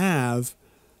you have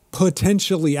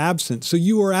potentially absent. So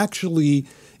you are actually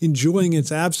enjoying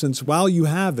its absence while you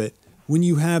have it, when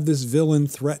you have this villain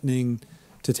threatening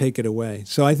to take it away.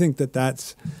 So I think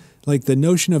that's, like, the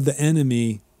notion of the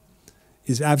enemy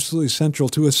is absolutely central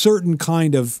to a certain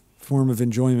kind of form of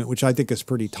enjoyment, which I think is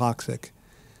pretty toxic.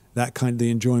 That kind of the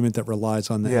enjoyment that relies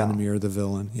on the enemy or the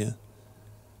villain, Yeah,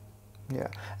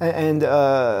 and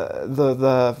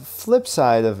the flip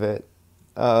side of it,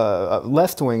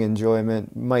 left-wing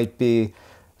enjoyment might be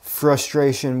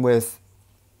frustration with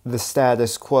the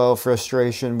status quo,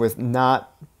 frustration with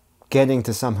not getting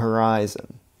to some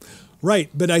horizon. Right,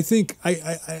 but I think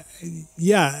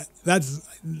that's.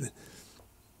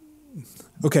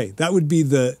 Okay, that would be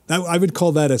I would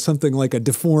call that something like a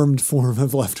deformed form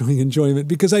of left-wing enjoyment,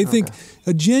 because I think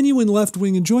a genuine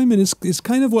left-wing enjoyment is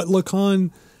kind of what Lacan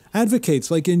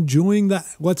advocates, like enjoying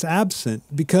what's absent,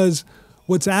 because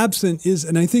what's absent is,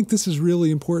 and I think this is really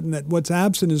important, that what's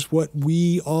absent is what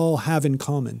we all have in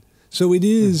common. So it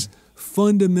is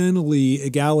fundamentally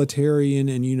egalitarian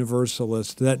and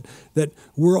universalist, that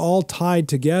we're all tied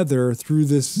together through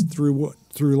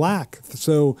lack.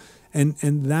 So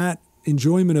and that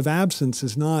enjoyment of absence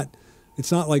it's not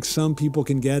like some people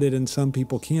can get it and some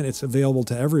people can't. It's available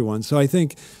to everyone. So I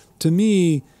think, to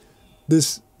me,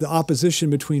 the opposition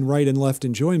between right and left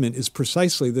enjoyment is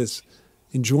precisely this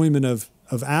enjoyment of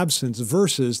absence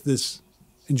versus this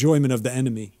enjoyment of the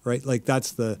enemy, right? Like that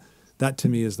to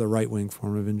me is the right-wing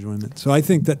form of enjoyment. So I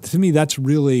think that to me that's how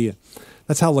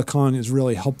Lacan is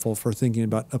really helpful for thinking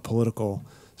about a political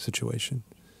situation.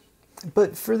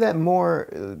 But for that more,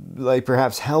 like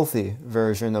perhaps healthy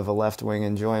version of a left-wing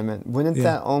enjoyment, wouldn't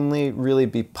that only really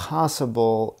be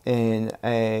possible in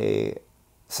a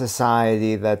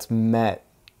society that's met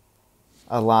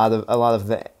a lot of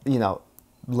the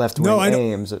left-wing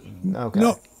aims? Okay.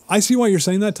 No, I see why you're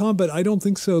saying that, Tom, but I don't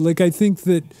think so. Like I think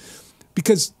that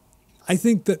because I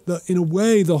think that in a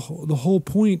way the whole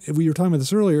point, we were talking about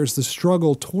this earlier, is the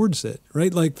struggle towards it,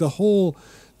 right? Like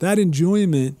that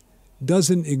enjoyment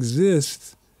doesn't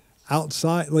exist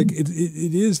outside. Like it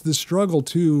is the struggle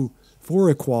for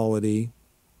equality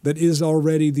that is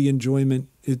already the enjoyment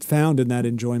it found in that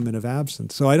enjoyment of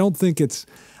absence. So I don't think it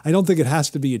has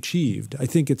to be achieved. I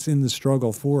think it's in the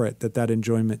struggle for it that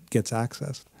enjoyment gets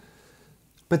accessed.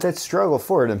 But that struggle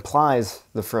for it implies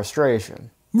the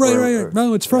frustration. Right.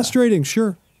 No, it's frustrating.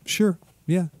 Sure.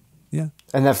 Yeah.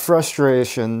 And that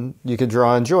frustration you could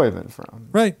draw enjoyment from.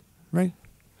 Right.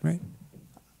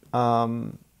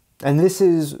 And this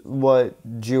is what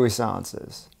jouissance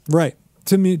is. Right.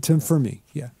 For me,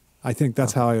 yeah. I think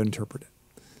that's how I interpret it.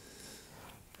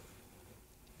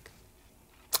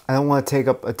 I don't want to take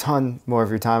up a ton more of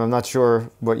your time. I'm not sure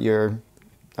what your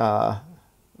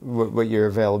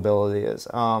availability is.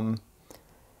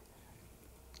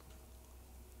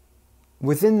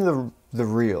 Within the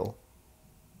real,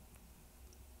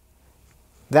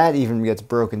 that even gets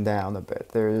broken down a bit.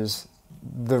 There's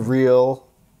the real,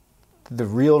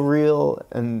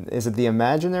 and is it the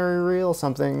imaginary real,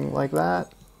 something like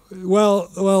that? Well,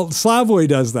 Slavoj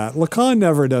does that. Lacan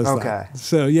never does that. Okay.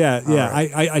 So yeah.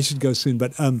 Right. I should go soon,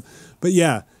 but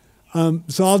yeah.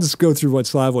 So I'll just go through what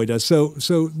Slavoj does. So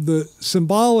the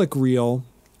symbolic real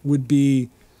would be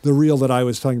the real that I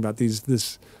was talking about.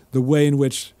 The way in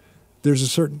which there's a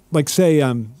certain, like say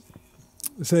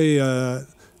the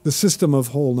system of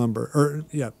whole number,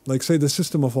 say the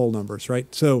system of whole numbers,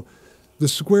 right? So the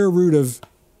square root of,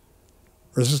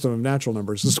 or system of natural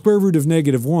numbers, the square root of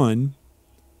 -1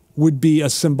 would be a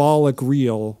symbolic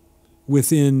real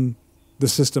within the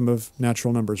system of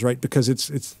natural numbers, right? Because it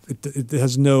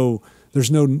has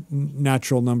there's no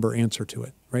natural number answer to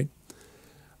it, right?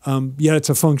 Yet it's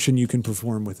a function you can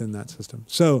perform within that system.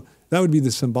 So that would be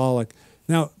the symbolic.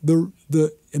 Now,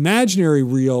 the imaginary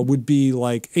real would be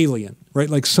like alien, right?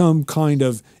 Like some kind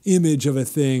of image of a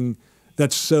thing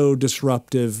that's so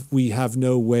disruptive we have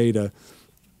no way to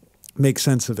make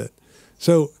sense of it.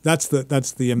 So that's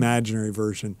the imaginary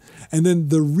version. And then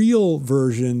the real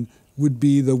version would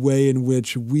be the way in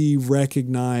which we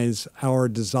recognize our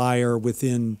desire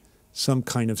within some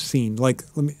kind of scene. Like,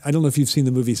 I don't know if you've seen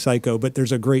the movie Psycho, but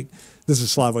this is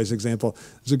Slavoj's example.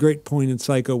 There's a great point in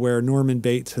Psycho where Norman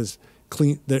Bates has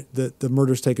cleaned, the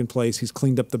murder's taken place, he's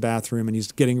cleaned up the bathroom, and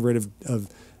he's getting rid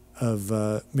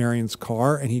of Marion's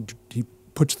car, and he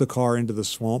puts the car into the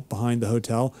swamp behind the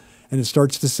hotel, and it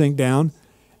starts to sink down,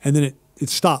 and then it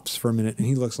stops for a minute, and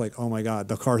he looks like, oh my God,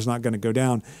 the car's not going to go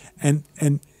down. And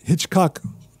Hitchcock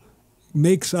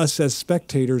makes us as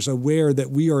spectators aware that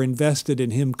we are invested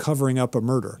in him covering up a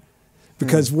murder,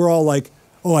 because we're all like,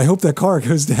 oh, I hope that car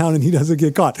goes down and he doesn't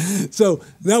get caught. So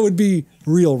that would be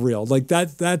real. Like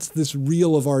that's this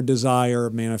real of our desire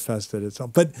manifested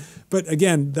itself. But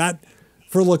again, that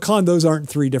for Lacan, those aren't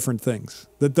three different things.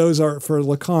 That those are, for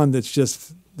Lacan, there's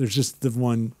just the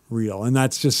one real. And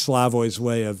that's just Slavoj's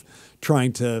way of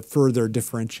trying to further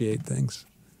differentiate things.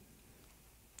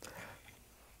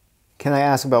 Can I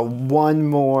ask about one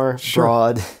more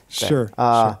broad thing? Sure.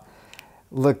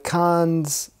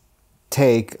 Lacan's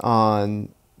take on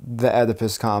the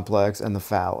Oedipus complex and the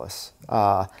phallus.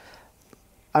 I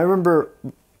remember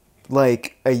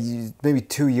maybe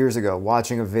 2 years ago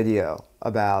watching a video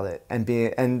about it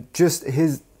and just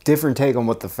his different take on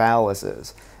what the phallus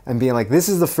is, and being like, this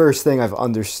is the first thing I've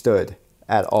understood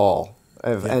at all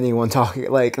of anyone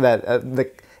talking like that.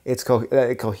 It's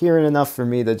coherent enough for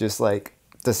me to just like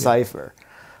decipher.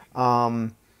 I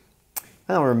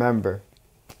don't remember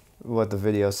what the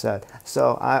video said,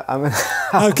 so I'm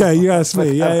okay, you asked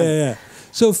me. Yeah.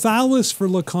 So phallus for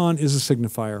Lacan is a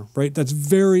signifier, right? That's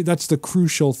the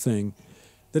crucial thing,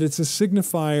 that it's a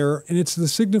signifier, and it's the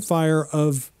signifier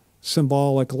of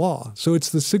symbolic law. So it's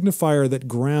the signifier that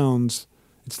grounds,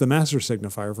 it's the master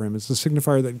signifier for him, it's the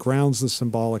signifier that grounds the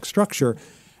symbolic structure.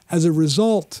 As a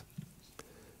result,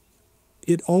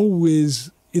 it's always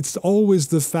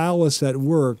the phallus at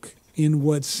work in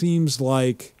what seems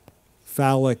like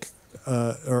phallic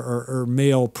or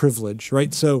male privilege,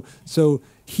 right? So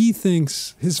he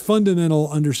thinks his fundamental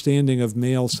understanding of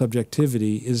male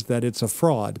subjectivity is that it's a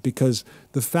fraud because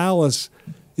the phallus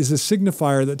is a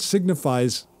signifier that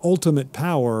signifies ultimate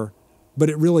power, but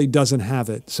it really doesn't have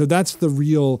it. So that's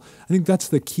I think that's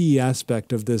the key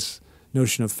aspect of this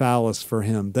notion of phallus for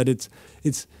him, that it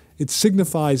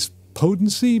signifies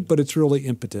potency, but it's really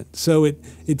impotent. So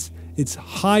it's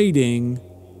hiding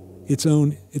its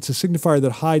own, it's a signifier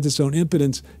that hides its own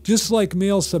impotence, just like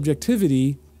male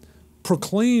subjectivity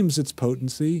proclaims its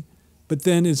potency, but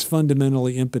then is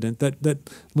fundamentally impotent. That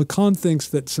Lacan thinks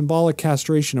that symbolic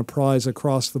castration applies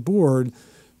across the board,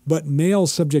 but male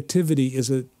subjectivity is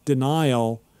a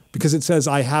denial because it says,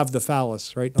 I have the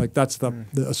phallus, right? Like that's the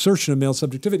assertion of male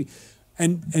subjectivity.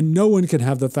 And no one can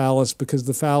have the phallus because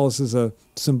the phallus is a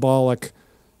symbolic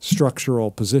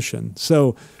structural position.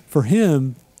 So for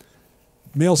him,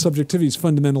 male subjectivity is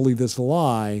fundamentally this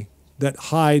lie that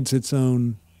hides its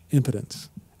own impotence.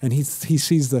 And he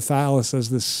sees the phallus as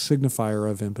this signifier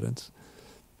of impotence.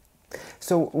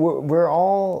 So we're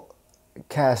all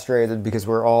castrated because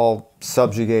we're all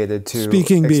subjugated to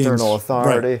Speaking external beings.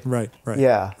 authority. Right.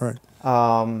 Yeah. Right.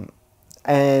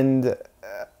 And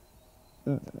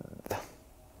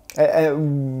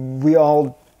we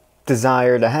all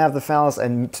desire to have the phallus,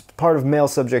 and part of male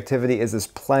subjectivity is this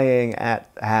playing at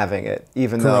having it,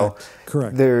 even though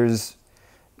there's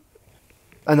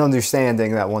an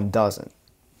understanding that one doesn't.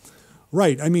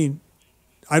 Right. I mean,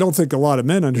 I don't think a lot of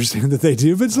men understand that they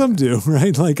do, but some do,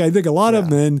 right? Like I think a lot of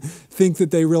men think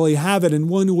that they really have it. And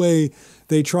one way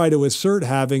they try to assert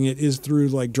having it is through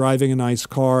like driving a nice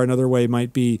car. Another way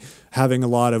might be having a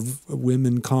lot of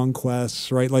women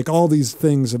conquests, right? Like all these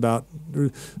things about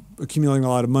accumulating a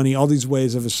lot of money, all these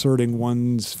ways of asserting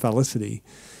one's phallicity.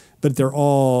 But they're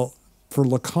all, for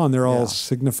Lacan, they're all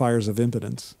signifiers of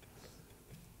impotence.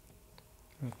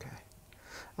 Okay.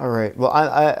 All right. Well,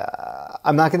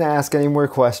 I'm not going to ask any more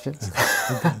questions.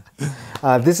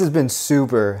 This has been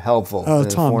super helpful. Oh,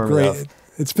 Tom, great.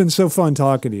 It's been so fun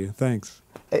talking to you. Thanks.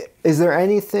 Is there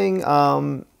anything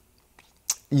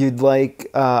you'd like?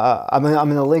 I'm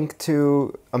going to link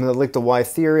to Y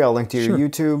Theory. I'll link to your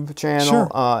YouTube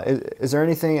channel. Sure. Is there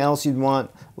anything else you'd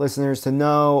want listeners to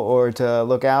know or to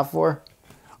look out for?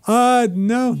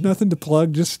 No, nothing to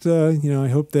plug. Just, I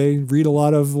hope they read a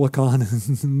lot of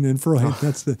Lacan and Freud.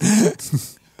 That's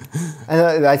the.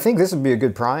 And I think this would be a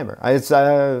good primer. That's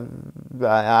how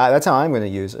I'm going to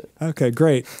use it. Okay,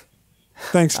 great.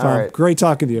 Thanks, Tom. Right. Great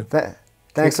talking to you.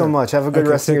 Thanks so much. Have a good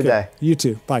rest of your day. You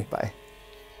too. Bye. Bye.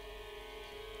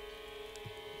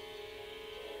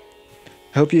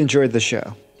 Hope you enjoyed the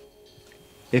show.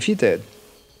 If you did,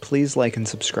 please like and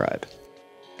subscribe.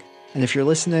 And if you're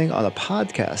listening on a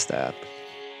podcast app,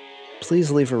 please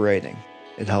leave a rating.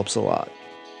 It helps a lot.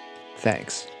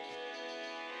 Thanks.